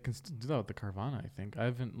they can still do that with the Carvana. I think I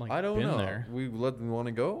haven't like I don't been know. there. We want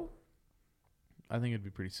to go. I think it'd be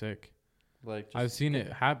pretty sick. Like just I've seen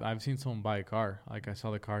it happen. I've seen someone buy a car. Like I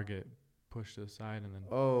saw the car get pushed to the side, and then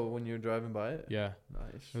Oh, when you're driving by it. yeah,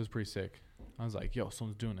 Nice. it was pretty sick. I was like, yo,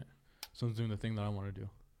 someone's doing it. Someone's doing the thing that I want to do.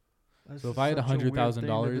 That's So if I had such a weird thing to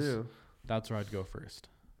 $100,000 do. That's where I'd go first.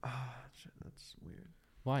 Ah, shit, that's weird.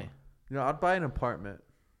 Why? I'd buy an apartment.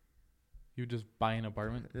 You would just buy an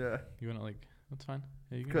apartment? Yeah. You wouldn't like? That's fine.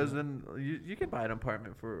 Yeah, you can do Because that. then you can buy an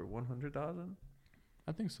apartment for 100,000.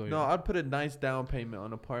 I think so. No, Yeah. I'd put a nice down payment on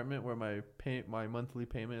an apartment where my monthly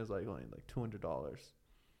payment is like only like $200.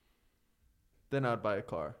 Then I'd buy a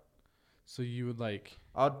car. So you would like?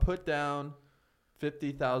 I'd put down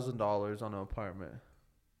 $50,000 on an apartment.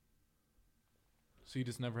 So you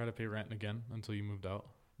just never had to pay rent again until you moved out,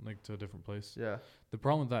 like to a different place. Yeah. The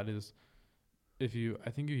problem with that is, I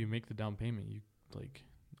think if you make the down payment, you like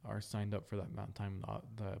are signed up for that amount of time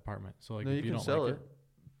in the apartment. So like No, if you you can don't sell like it.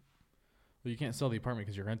 well, you can't sell the apartment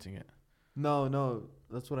because you're renting it. No,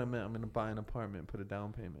 that's what I meant. I'm gonna buy an apartment, put a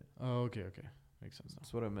down payment. Oh, okay, makes sense now.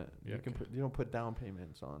 That's what I meant. Yeah, You don't put down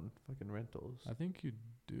payments on fucking rentals. I think you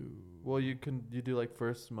do. Well, you do like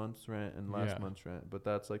first month's rent and last Yeah. month's rent, but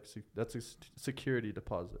that's like that's a security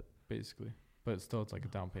deposit. Basically, but still, it's like a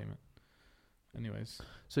down payment. Anyways,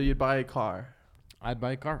 So you'd buy a car. I'd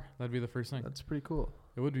buy a car. That'd be the first thing. That's pretty cool.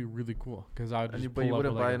 It would be really cool because I would just But you pull up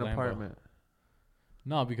wouldn't with, like, buy a an Lambo. apartment.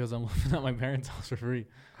 No, because I'm living at my parents' house for free.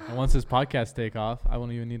 And once this podcast take off, I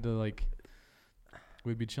won't even need to like.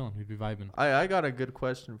 We'd be chilling. We'd be vibing. I got a good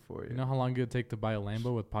question for you. You know how long it would take to buy a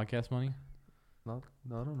Lambo with podcast money? No,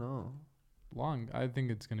 I don't know. Long. I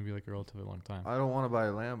think it's gonna be like a relatively long time. I don't want to buy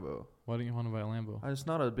a Lambo. Why don't you want to buy a Lambo? I'm just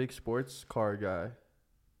not a big sports car guy.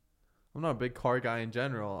 I'm not a big car guy in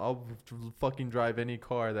general. I'll fucking drive any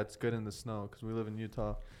car that's good in the snow because we live in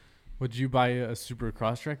Utah. Would you buy a Super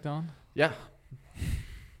Crosstrek down? Yeah.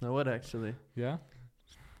 I would actually. Yeah.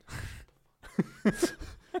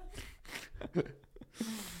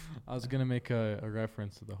 I was gonna make a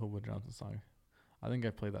reference to the Hobo Johnson song. I think I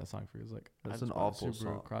played that song for you. It's like That's I an just bought a awful Subaru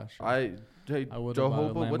song. Crosstrek. Hey, I would've Joe bought a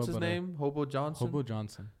Hobo, Lambo, what's his but name? Hobo Johnson? Hobo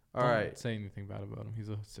Johnson. All Don't right. say anything bad about him. He's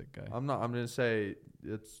a sick guy. I'm going to say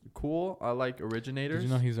it's cool. I like Originators. Did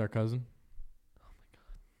you know he's our cousin?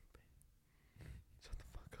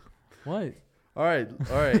 What? All right.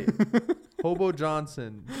 Hobo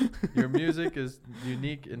Johnson, your music is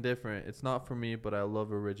unique and different. It's not for me, but I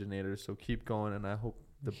love Originators, so keep going, and I hope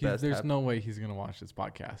the best There's happens. no way he's gonna watch this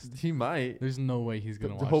podcast. He might. There's no way he's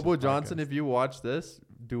gonna watch Hobo this Johnson, podcast. if you watch this,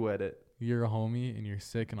 duet it. You're a homie and you're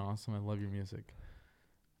sick and awesome. I love your music.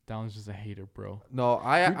 Dallon's just a hater, bro. No,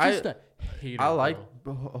 You're just a hater. I bro. liked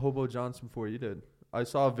Hobo Johnson before you did. I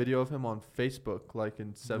saw a video of him on Facebook, like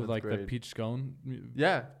in seventh with like grade. the peach scone.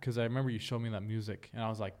 Yeah. Because I remember you showed me that music and I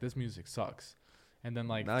was like, this music sucks. And then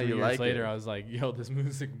like Now 3 you years like later, it. I was like, yo, this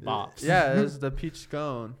music bops. Yeah, it's the peach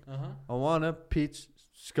scone. Uh-huh. I want a peach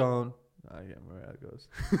scone. I can't remember how it goes.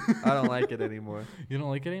 I don't like it anymore. You don't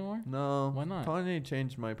like it anymore? No. Why not? Kanye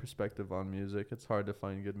changed my perspective on music. It's hard to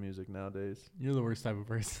find good music nowadays. You're the worst type of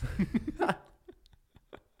person.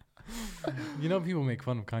 You know people make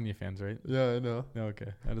fun of Kanye fans, right? Yeah, I know. No,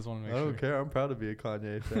 okay. I just want to I make sure. don't care. I'm proud to be a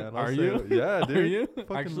Kanye fan. I'll Are say you? it. Yeah, dude. Are you?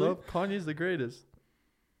 Fucking Actually? love Kanye's the greatest.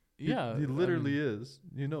 Yeah. He literally is.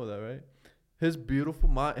 You know that, right? His beautiful,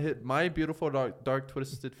 my beautiful dark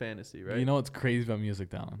twisted fantasy, right? You know what's crazy about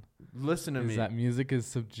music, Dallon? Listen to Is me. that music is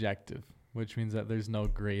subjective, which means that there's no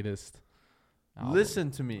greatest album.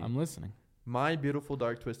 Listen to me. I'm listening. My beautiful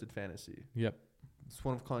dark twisted fantasy. Yep. It's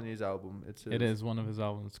one of Kanye's album. It is one of his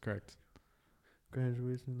albums, correct.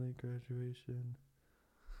 Graduation, late graduation.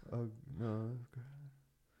 Oh no.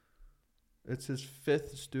 It's his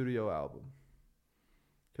 5th studio album.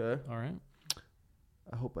 Okay. All right.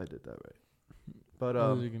 I hope I did that right. But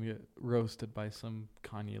Or is he going to get roasted by some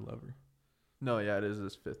Kanye lover? no, yeah, it is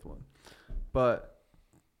his 5th one. But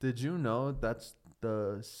did you know that's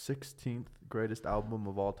the 16th greatest album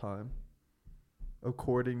of all time,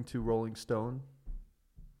 according to Rolling Stone?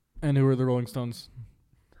 And who are the Rolling Stones?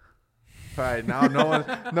 All right, now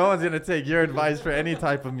no one's gonna take your advice for any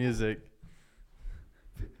type of music.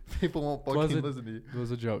 People won't fucking listen to you. It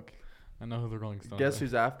was a joke. I know who the Rolling Stones Guess are.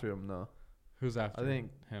 who's after him though? Who's after I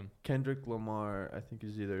think him? Kendrick Lamar. I think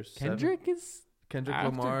is either Kendrick is... Kendrick after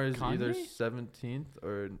Lamar is either Kanye? 17th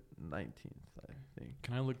or 19th. I think.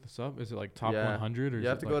 Can I look this up? Is it like top Yeah. 100? Or You is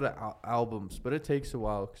have it to like, go to albums, but it takes a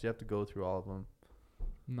while because you have to go through all of them.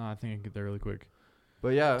 No, I think I can get there really quick. But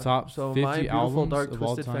yeah, Top so 50 my beautiful albums dark of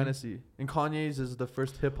all twisted time? fantasy, and Kanye's is the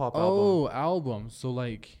first hip hop album. Oh, albums. So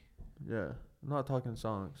like... Yeah, I'm not talking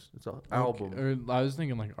songs. It's an okay, album. Or I was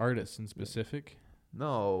thinking like artists in specific.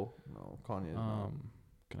 No, Kanye.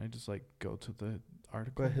 Can I just like go to the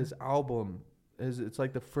article? But his album it's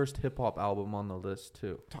like the first hip hop album on the list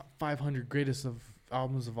too. Top 500 greatest of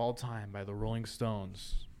albums of all time by the Rolling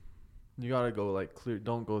Stones. You gotta go like clear.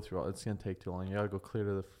 Don't go through all. It's gonna take too long. You gotta go clear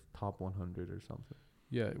to the top 100 or something.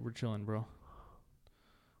 Yeah, we're chilling, bro.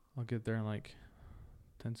 I'll get there in like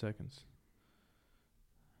 10 seconds.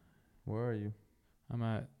 Where are you? I'm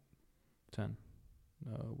at 10.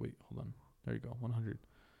 Wait, hold on. There you go. 100.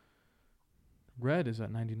 Red is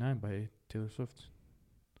at 99 by Taylor Swift.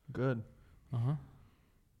 Good. Uh-huh.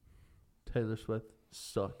 Taylor Swift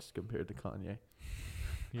sucks compared to Kanye.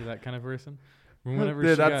 You that kind of person? Whenever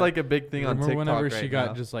Dude, she that's got, like a big thing on TikTok whenever right she now.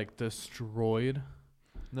 got just like destroyed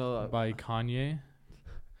No, by Kanye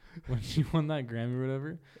when she won that Grammy or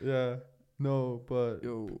whatever. yeah. No, but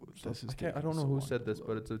Yo, I don't know who said this,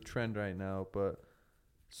 but it's a trend right now. But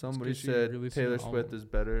somebody 'cause she said released Taylor an Swift album. is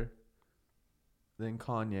better than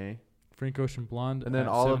Kanye. Frank Ocean Blonde. And then at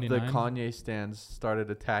all 79. of the Kanye stans started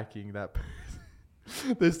attacking that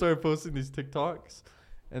person. They started posting these TikToks.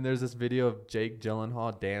 And there's this video of Jake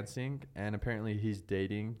Gyllenhaal dancing. And apparently he's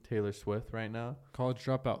dating Taylor Swift right now. College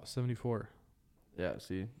Dropout 74. Yeah,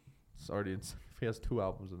 see. It's already he has 2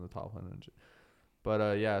 albums in the top 100.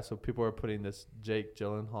 But yeah, so people are putting this Jake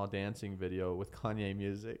Gyllenhaal dancing video with Kanye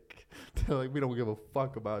music. They're like, we don't give a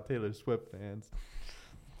fuck about Taylor Swift fans.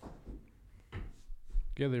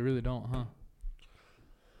 Yeah, they really don't, huh?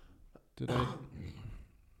 Did I?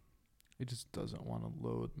 It just doesn't want to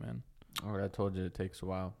load, man. Oh, I told you it takes a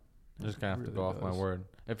while. I'm just It going to have to really go off my does. word.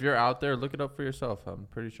 If you're out there, look it up for yourself. I'm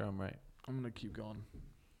pretty sure I'm right. I'm going to keep going.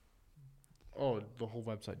 Oh, the whole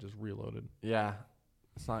website just reloaded. Yeah.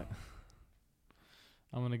 It's not.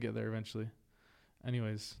 I'm going to get there eventually.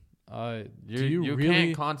 Anyways, do You you really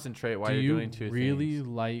can't concentrate while you're doing two really things.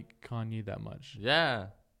 like Kanye that much? Yeah.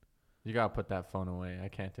 You got to put that phone away. I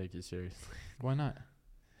can't take you seriously. Why not?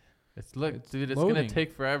 It's It's dude, it's going loading. to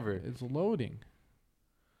take forever. It's loading.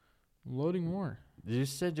 Loading more. You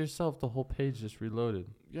said yourself the whole page just reloaded.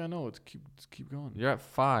 Yeah, no, let's keep going. You're at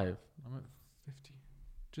 5. I'm at 50.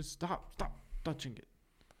 Just stop touching it.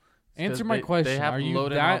 It's 'cause Answer my question. They have Are you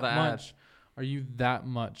loaded all that the ads. much? Are you that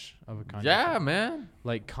much of a Kanye Yeah, fan? man.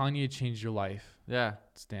 Like Kanye changed your life, Yeah.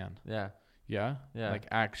 Stan. Yeah. Yeah? Yeah. Like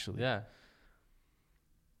actually. Yeah.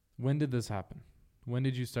 When did this happen? When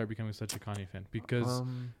did you start becoming such a Kanye fan? Because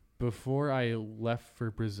before I left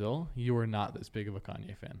for Brazil, you were not this big of a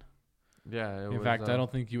Kanye fan. yeah. In fact, I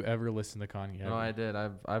don't think you ever listened to Kanye. No, ever. I did.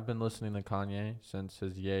 I've been listening to Kanye since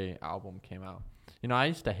his Ye album came out. You know, I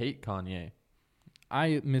used to hate Kanye.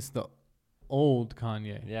 I miss the old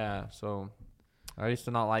Kanye. Yeah, so I used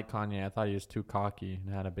to not like Kanye. I thought he was too cocky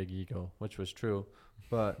and had a big ego, which was true.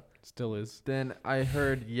 But Still is. then I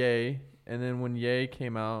heard Ye, and then when Ye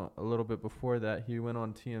came out a little bit before that, he went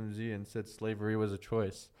on TMZ and said slavery was a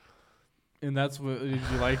choice. And that's what, did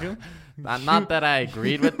you like him? Not that I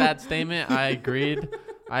agreed with that statement. I agreed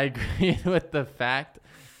with the fact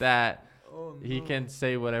that he can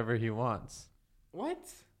say whatever he wants. What?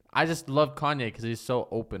 I just love Kanye because he's so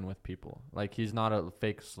open with people. Like, he's not a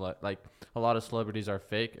fake slut. Like, a lot of celebrities are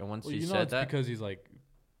fake, and once Well, he you know said it's that, because he's like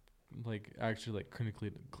actually like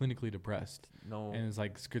clinically depressed no, and is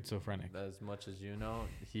like schizophrenic. as much as you know,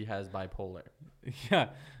 he has bipolar. Yeah,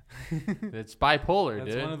 It's bipolar,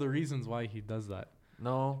 that's dude. one of the reasons why he does that.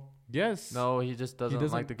 No, Yes. no, he just doesn't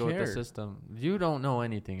doesn't like to go with the care. system. You don't know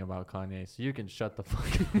anything about Kanye, so you can shut the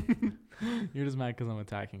fuck up. You're just mad because I'm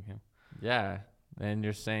attacking him. Yeah, and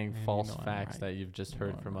you're saying And you false know I'm facts right. that you've just You know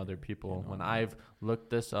heard I'm from right. other people. You know When I'm I've looked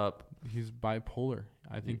this up, He's bipolar.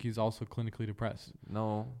 I think he's also clinically depressed.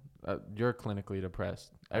 no, you're clinically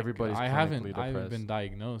depressed. Everybody's I clinically haven't depressed. been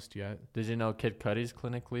diagnosed yet. Did you know Kid Cudi's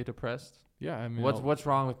clinically depressed? Yeah, I mean, What's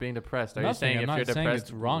wrong with being depressed? Are you nothing. saying I'm if not you're saying depressed,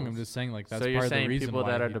 it's wrong. I'm just saying like that's so you're part of the saying reason people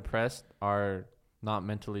why that are he- depressed are not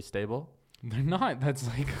mentally stable? They're not. That's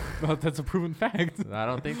like that's a proven fact. I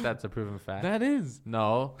don't think that's a proven fact. That is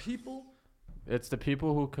No, people. it's the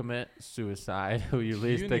people who commit suicide who you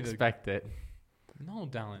least need to- expect it. No,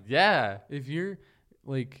 Dallin. Yeah. If you're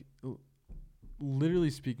like literally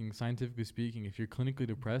speaking, scientifically speaking, if you're clinically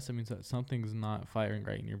depressed, that means that something's not firing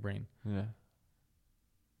right in your brain. Yeah.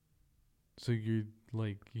 So you're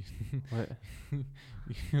like, What? you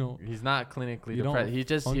know, He's not clinically You don't depressed. He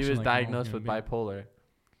function was like a normal diagnosed with human bipolar.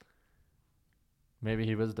 Maybe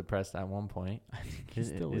he was depressed at one point. I think he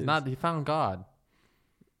still He's is. not. He found God.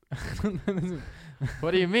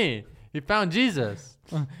 What do you mean? He found Jesus.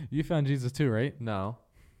 You found Jesus too, right? No,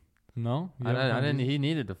 No, you I haven't found didn't. Jesus? He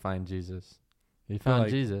needed to find Jesus. He found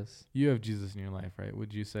like, Jesus. You have Jesus in your life, right?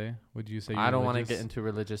 Would you say? Would you say? I don't want to get into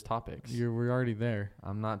religious topics. We're already there.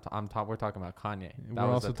 I'm not. We're talking about Kanye. That We're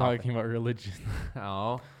was also the topic. talking about religion.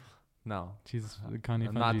 No, no. Jesus, Kanye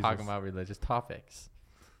I'm found not Jesus. talking about religious topics.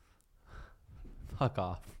 Fuck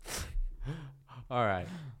off. All right.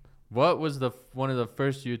 What was one of the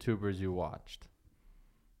first YouTubers you watched?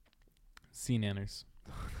 Sea Nanners.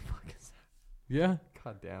 Yeah.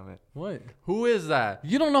 God damn it. What? Who is that?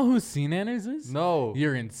 You don't know who Sea Nanners is? No.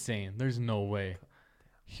 You're insane. There's no way.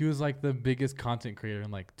 He was like the biggest content creator in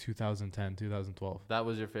like 2010, 2012. That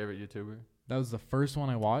was your favorite YouTuber? That was the first one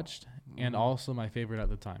I watched, and Mhm. also my favorite at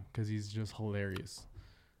the time because he's just hilarious.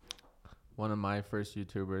 One of my first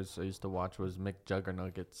YouTubers I used to watch was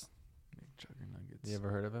McJuggernuggets. McJuggernuggets. You ever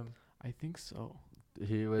heard of him? I think so.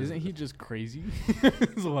 He was. Isn't he just crazy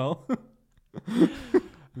as well?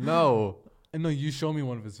 No. No, you show me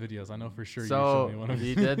one of his videos. I know for sure you So showed me one of he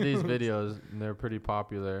his did these videos, and they're pretty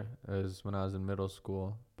popular. It was when I was in middle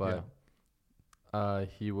school, but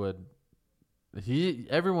he would.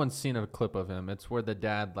 Everyone's seen a clip of him. It's where the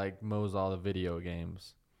dad like mows all the video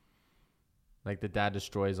games. Like the dad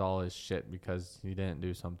destroys all his shit because he didn't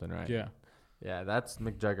do something right. Yeah. Yeah, that's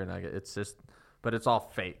McJuggerNugget. It's just, but it's all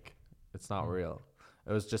fake. It's not real.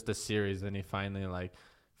 It was just a series, and he finally like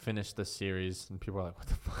finished the series, and people were like, "What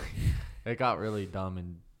the fuck?" It got really dumb,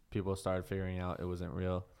 and people started figuring out it wasn't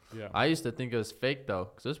real. Yeah. I used to think it was fake though,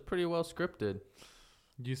 because it was pretty well scripted.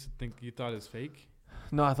 You used to think you thought it was fake?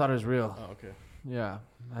 No, I thought it was real. Oh, okay. Yeah,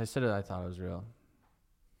 I said it. I thought it was real.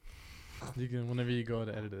 You can whenever you go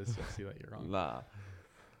to edit this, you'll see that you're wrong. Nah.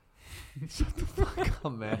 Shut the fuck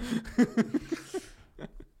up, man.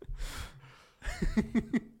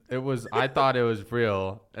 It was. I thought it was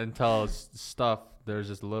real until stuff. There's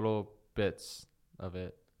just little bits of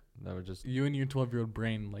it that were just. You and your 12-year-old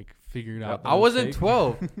brain like figured out. that I it was wasn't fake.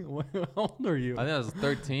 12. How old are you? I think I was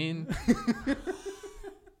 13.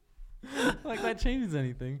 Like that changes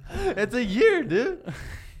anything. It's a year, dude.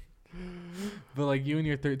 But like you and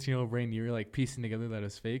your 13-year-old brain, you were like piecing together that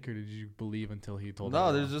it's fake, or did you believe until he told you?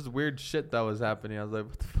 No, there's just weird shit that was happening. I was like,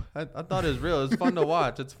 what the fuck? I thought it was real. It was fun to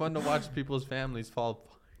watch. It's fun to watch people's families fall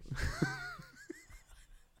apart.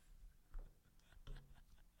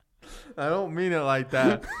 I don't mean it like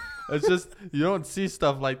that. It's just you don't see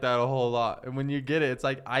stuff like that a whole lot, and when you get it, it's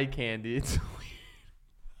like eye candy. It's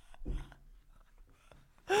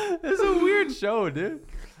weird. It's a weird show, dude.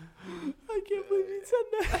 I can't believe you said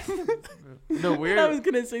that. The weird. I was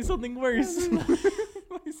gonna say something worse.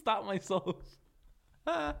 I stopped myself.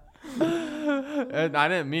 And I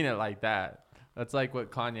didn't mean it like that. That's like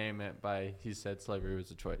what Kanye meant by he said slavery was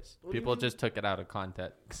a choice. What do you People mean? just took it out of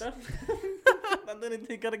context. That didn't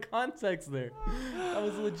take out of context there. That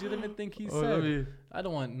was a legitimate thing he Oh, said. I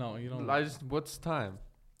don't want no. You don't. What's time?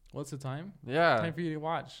 What's the time? Yeah. Time for you to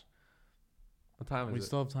watch. What time is We it?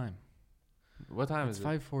 still have time. What time It's is it?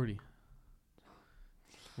 5:40.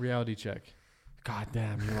 Reality check. God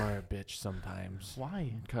damn, you are a bitch sometimes.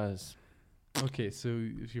 Why? Because. Okay, so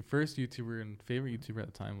your first YouTuber and favorite YouTuber at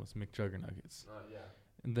the time was McJuggernuggets. Yeah.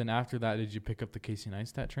 And then after that, did you pick up the Casey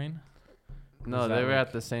Neistat train? No, Was they that were like-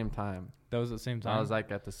 at the same time. That was at the same time. I was like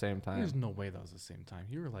at the same time. There's no way that was the same time.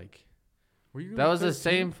 You were like, were you? That really was the 13?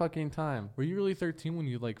 same fucking time. Were you really 13 when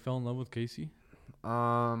you like fell in love with Casey?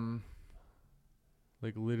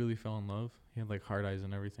 Like literally fell in love. He had like hard eyes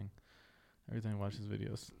and everything. Every time I watch his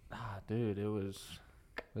videos. Dude, it was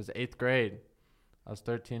 8th grade. I was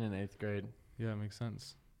 13 in 8th grade. Yeah, it makes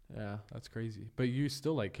sense. Yeah. That's crazy. But you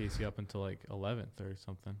still like Casey up until like 11th or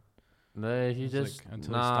something. He It's just like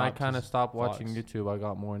until he I stopped kind of his stopped watching vlogs. YouTube. I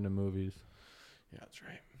got more into movies. Yeah, that's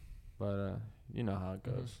right. But you know how it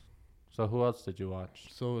Mhm. goes. So who else did you watch?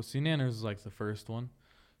 So C Nanners was like the first one,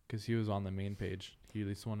 because he was on the main page. He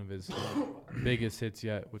released one of his biggest hits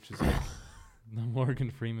yet, which is like the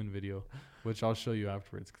Morgan Freeman video, which I'll show you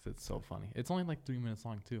afterwards because it's so funny. It's only like 3 minutes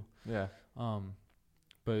long too. Yeah.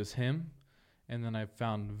 But it was him, and then I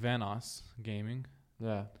found Vanos Gaming.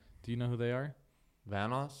 Yeah. Do you know who they are?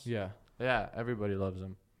 Vanos? Yeah, Yeah, everybody loves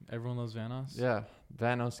him. everyone loves Vanos. Yeah.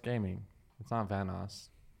 Vanos Gaming. It's not Vanos.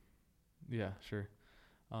 Yeah, sure.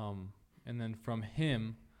 And then from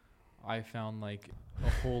him, I found like a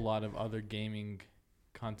whole lot of other gaming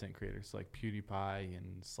content creators like PewDiePie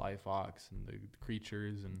and Sly Fox and the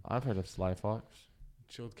Creatures and I've heard of Sly Fox.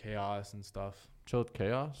 Chilled Chaos and stuff. Chilled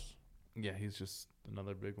Chaos? Yeah, he's just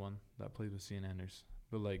another big one that plays with CNNers.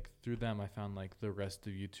 But like through them, I found like the rest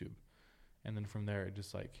of YouTube, and then from there it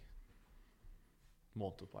just like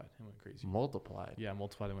multiplied. It went crazy. Multiplied. Yeah,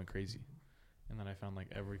 multiplied. It went crazy, and then I found like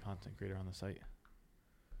every content creator on the site.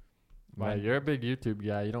 Yeah, Mine- you're a big YouTube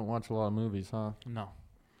guy. You don't watch a lot of movies, huh? No.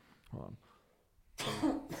 Hold on.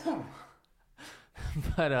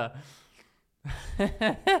 But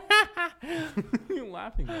You're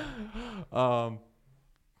laughing at?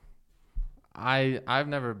 I've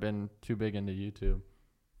never been too big into YouTube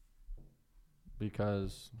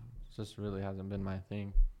because it just really hasn't been my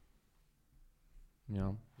thing. You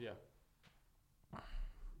know? Yeah.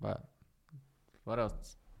 But what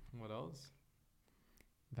else? What else?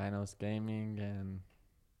 Vanos Gaming and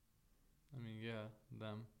I mean, yeah,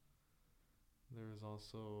 them. There was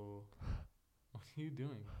also What are you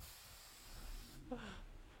doing? Is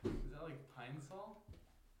that like pine sol?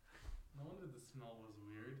 No wonder the smell was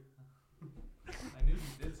weird. I knew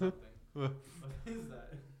you did something. What is that?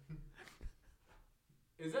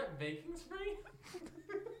 Is that baking spray?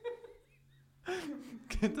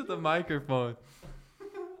 Get to the microphone.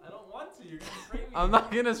 I don't want to. You're gonna spray me. I'm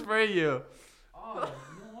not gonna spray you. Oh,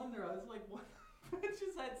 no wonder. I was like, what? What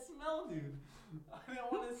just that smell, dude? I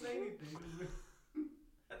didn't want to say anything.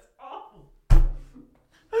 That's awful. I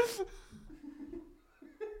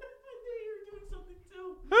knew you were doing something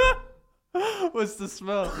too. What's the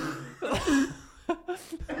smell?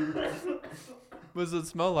 What's it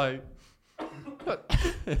smell like? Oh,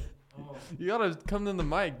 You gotta come in the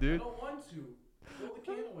mic, I dude. don't want to. Throw the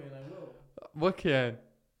can away and I will. What can?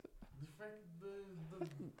 The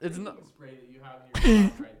It's baking not. spray that you have in your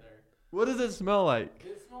mouth right there. What does it smell like?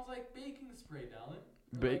 It smells like baking spray, Dallin.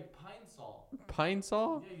 Or Ba- like pine sol. Pine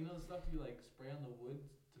saw? Yeah, you know the stuff you like spray on the wood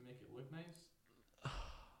to make it look nice?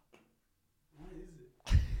 What is it?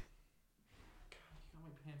 God, you got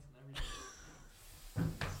my pants and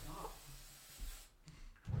everything. Stop.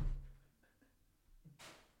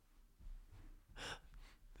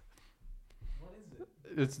 What is it?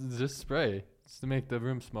 It's just spray. It's to make the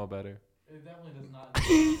room smell better. It definitely does not.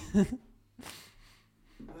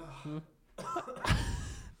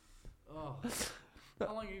 Oh.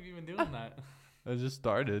 How long have you been doing that? I just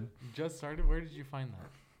started. You just started? Where did you find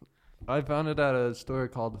that? I found it at a store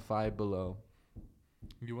called Five Below.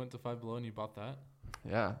 You went to Five Below and you bought that?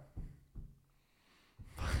 Yeah.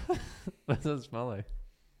 What does it smell like?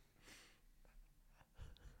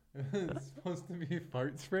 It's supposed to be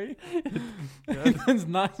fart spray? It does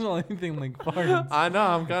not smell anything like farts. I know.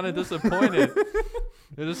 I'm kind of disappointed.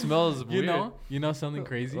 It just smells weird. You know something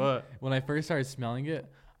crazy? What? When I first started smelling it,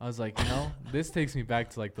 I was like, this takes me back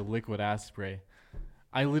to like the liquid ass spray.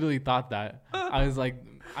 I literally thought that. I was like,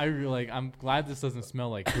 I'm glad this doesn't smell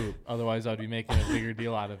like poop. Otherwise, I'd be making a bigger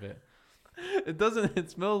deal out of it. It doesn't. It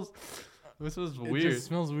smells. This was weird. It just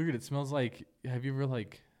smells weird. It smells like. Have you ever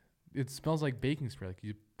like? It smells like baking spray. Like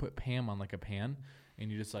you put Pam on like a pan,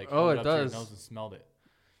 and you just like. Oh, hold it up to your does. nose and smelled it.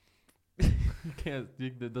 You can't.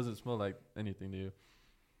 It doesn't smell like anything to you.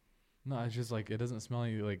 No, it's just like it doesn't smell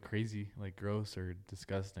like crazy, like gross or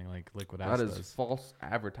disgusting, like liquid That ass is does. false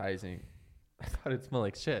advertising. I thought it smelled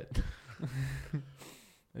like shit.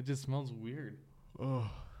 It just smells weird. Oh.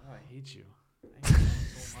 I hate you. I hate you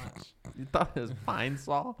so much. You thought it was Pine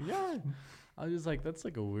Sol? Yeah. I was just like, that's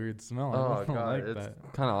like a weird smell. I Oh don't god, like it's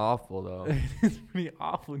that. kind of awful though. It's pretty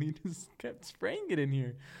awful. And you just kept spraying it in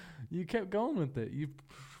here. You kept going with it. You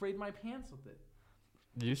sprayed my pants with it.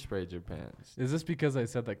 You sprayed your pants. Is this because I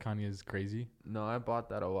said that Kanye is crazy? No, I bought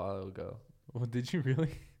that a while ago. Well, did you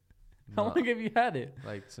really? How No, long have you had it?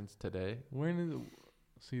 like since today. When is it?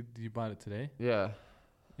 So you bought it today? Yeah.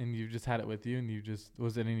 And you just had it with you and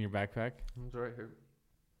was it in your backpack? It's right here.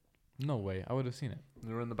 No way. I would have seen it.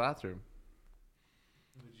 We were in the bathroom.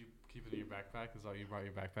 Did you keep it in your backpack? Is that you brought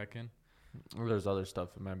your backpack in? There's other stuff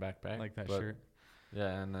in my backpack. Like that but shirt?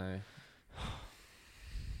 Yeah, and I.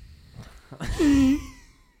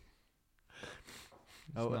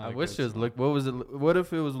 I wish it was liquid. What was it? What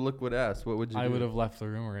if it was liquid ass? What would you? I do? would have left the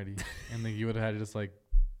room already. And then you would have had to just like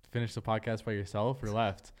finish the podcast by yourself or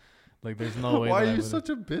left. Like there's no way. Why that are I you would've- such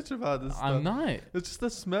a bitch about this stuff? I'm not. It's just the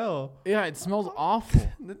smell. Yeah, it smells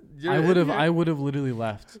awful. You're I in would have. here- I would have literally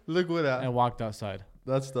left liquid ass. and walked outside.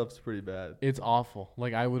 That stuff's pretty bad. It's awful.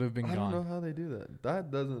 Like I would have been I gone. don't know how they do that.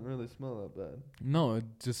 That doesn't really smell that bad. No, it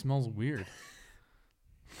just smells weird.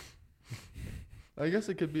 I guess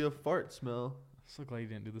it could be a fart smell. So glad you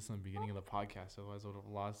didn't do this in the beginning of the podcast. Otherwise, I would have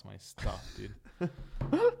lost my stuff, dude.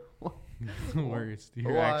 The worst.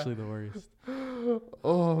 You're Why? actually the worst.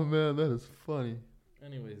 Oh man, that is funny.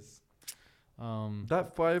 Anyways,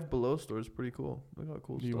 That Five Below store is pretty cool. They got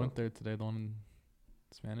cool you stuff. went there today, the one in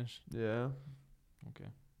Spanish. Yeah. Okay.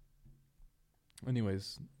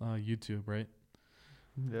 Anyways, YouTube, right?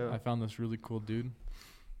 Yeah. I found this really cool dude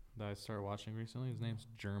that I started watching recently. His name's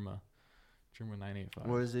Germa 985.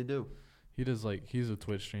 What does he do? He does he's a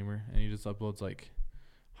Twitch streamer and he just uploads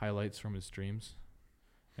highlights from his streams,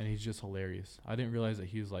 and he's just hilarious. I didn't realize that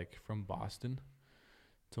he was from Boston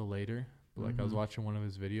till later, but I was Mhm. watching one of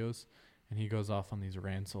his videos and he goes off on these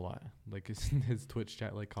rants a lot. His Twitch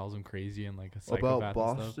chat calls him crazy and a psychopath About and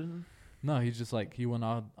stuff. Boston? No, he's just he went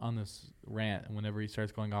out on this rant, and whenever he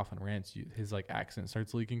starts going off on rants, his accent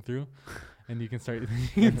starts leaking through, and you can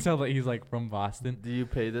tell that he's from Boston. Do you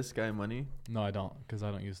pay this guy money? No, I don't, because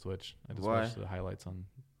I don't use Twitch. I just Why? watch the highlights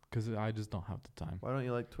because I just don't have the time. Why don't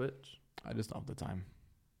you like Twitch? I just don't have the time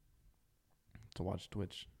to watch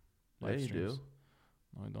Twitch Yeah, live you streams. do.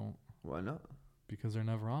 No, I don't. Why not? Because they're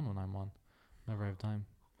never on when I'm on. Never have time.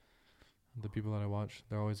 The people that I watch,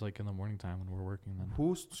 they're always like in the morning time when we're working. Then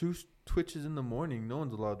Who's Twitches in the morning? No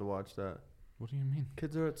one's allowed to watch that. what do you mean?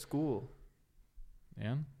 Kids are at school.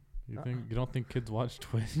 And you don't think kids watch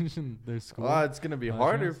Twitch in their school? Oh, it's gonna be Live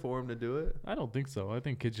harder channels? for them to do it. I don't think so. I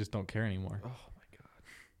think kids just don't care anymore. Oh my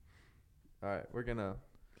god! All right, we're gonna.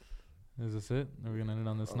 Is this it? Are we gonna end it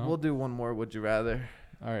on this note? We'll do one more. Would you rather?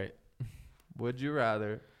 All right. Would you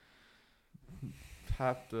rather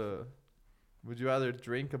Would you rather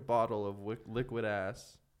drink a bottle of liquid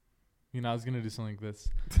ass? You know, I was gonna do something like this.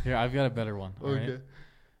 Here, I've got a better one. All right?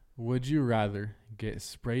 Would you rather get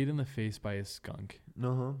sprayed in the face by a skunk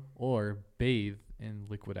or bathe in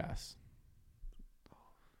liquid ass?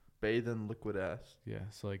 Bathe in liquid ass. Yeah,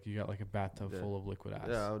 so like you got like a bathtub full of liquid ass.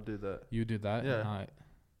 Yeah, I'll do that. You did that? Yeah.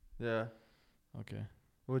 Yeah. Okay.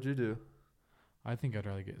 What'd you do? I think I'd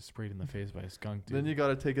rather get sprayed in the face by a skunk, dude. Then you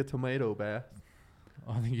gotta take a tomato bath.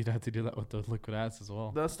 I think you'd have to do that with the liquid ass as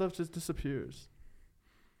well. That stuff just disappears.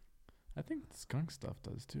 I think skunk stuff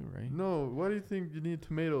does too, right? No, why do you think you need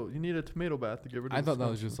tomato? You need a tomato bath to get rid of. I thought that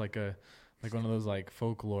was just like one of those like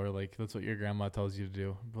folklore, like that's what your grandma tells you to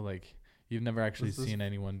do, but like you've never actually seen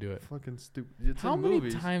anyone do it. Fucking stupid. It's How in many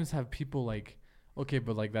movies. times have people like? Okay,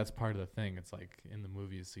 but like that's part of the thing. It's like in the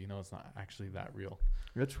movies, so you know it's not actually that real.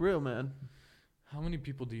 It's real, man. How many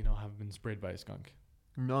people do you know have been sprayed by a skunk?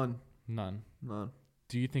 None. None. None.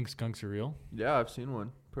 Do you think skunks are real? Yeah, I've seen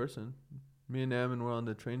one person. Me and Ammon were on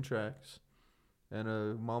the train tracks, and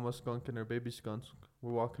a mama skunk and her baby skunks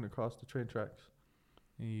were walking across the train tracks.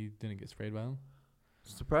 And you didn't get sprayed by them?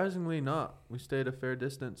 Surprisingly not. We stayed a fair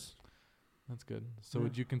distance. That's good. So Yeah.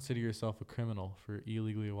 would you consider yourself a criminal for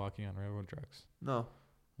illegally walking on railroad tracks? No,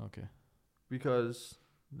 Okay. because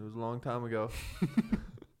it was a long time ago.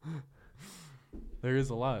 There is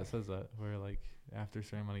a law that says that, where like after a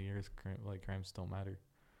certain amount of years, crimes don't matter.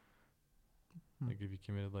 Like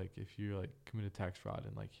if you committed tax fraud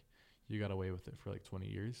and like you got away with it for like 20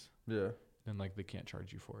 years, Yeah. then like they can't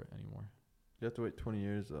charge you for it anymore. You have to wait 20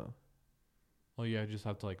 years, though. Oh yeah, you just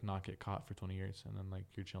have to like not get caught for 20 years and then like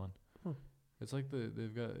you're chilling. Huh. It's like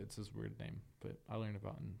it's this weird name, but I learned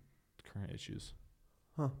about in current issues.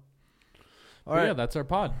 All But right. yeah, that's our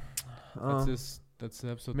pod. That's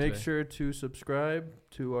the episode. Make today. sure to subscribe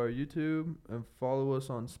to our YouTube and follow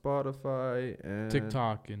us on Spotify and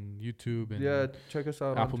TikTok and YouTube and check us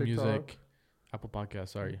out Apple on TikTok. Music, Apple Podcast.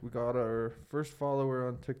 Sorry. We got our first follower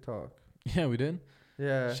on TikTok. Yeah, we did.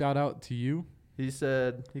 Yeah. Shout out to you. He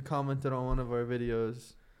commented on one of our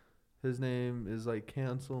videos. His name is like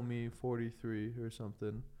Cancel Me 43 or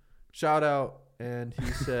something. Shout out. And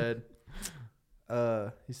he said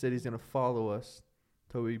he's gonna follow us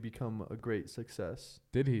till we become a great success.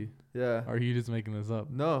 Did he? Yeah. Or are you just making this up?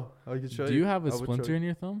 No, I can show you. Do you have a I would show splinter you. in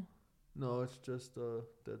your thumb? No, it's just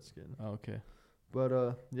dead skin. Oh, okay.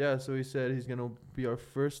 But yeah, so he said he's gonna be our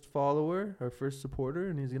first follower, our first supporter,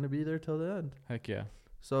 and he's gonna be there till the end. Heck yeah.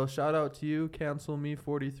 So shout out to you, Cancel Me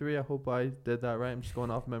 43. I hope I did that right. I'm just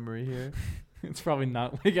going off memory here. It's probably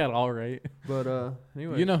not like at all right. But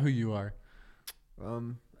anyway, You know who you are.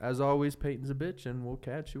 as always, Peyton's a bitch, and we'll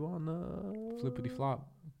catch you on the Flippity flop.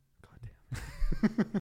 Goddamn.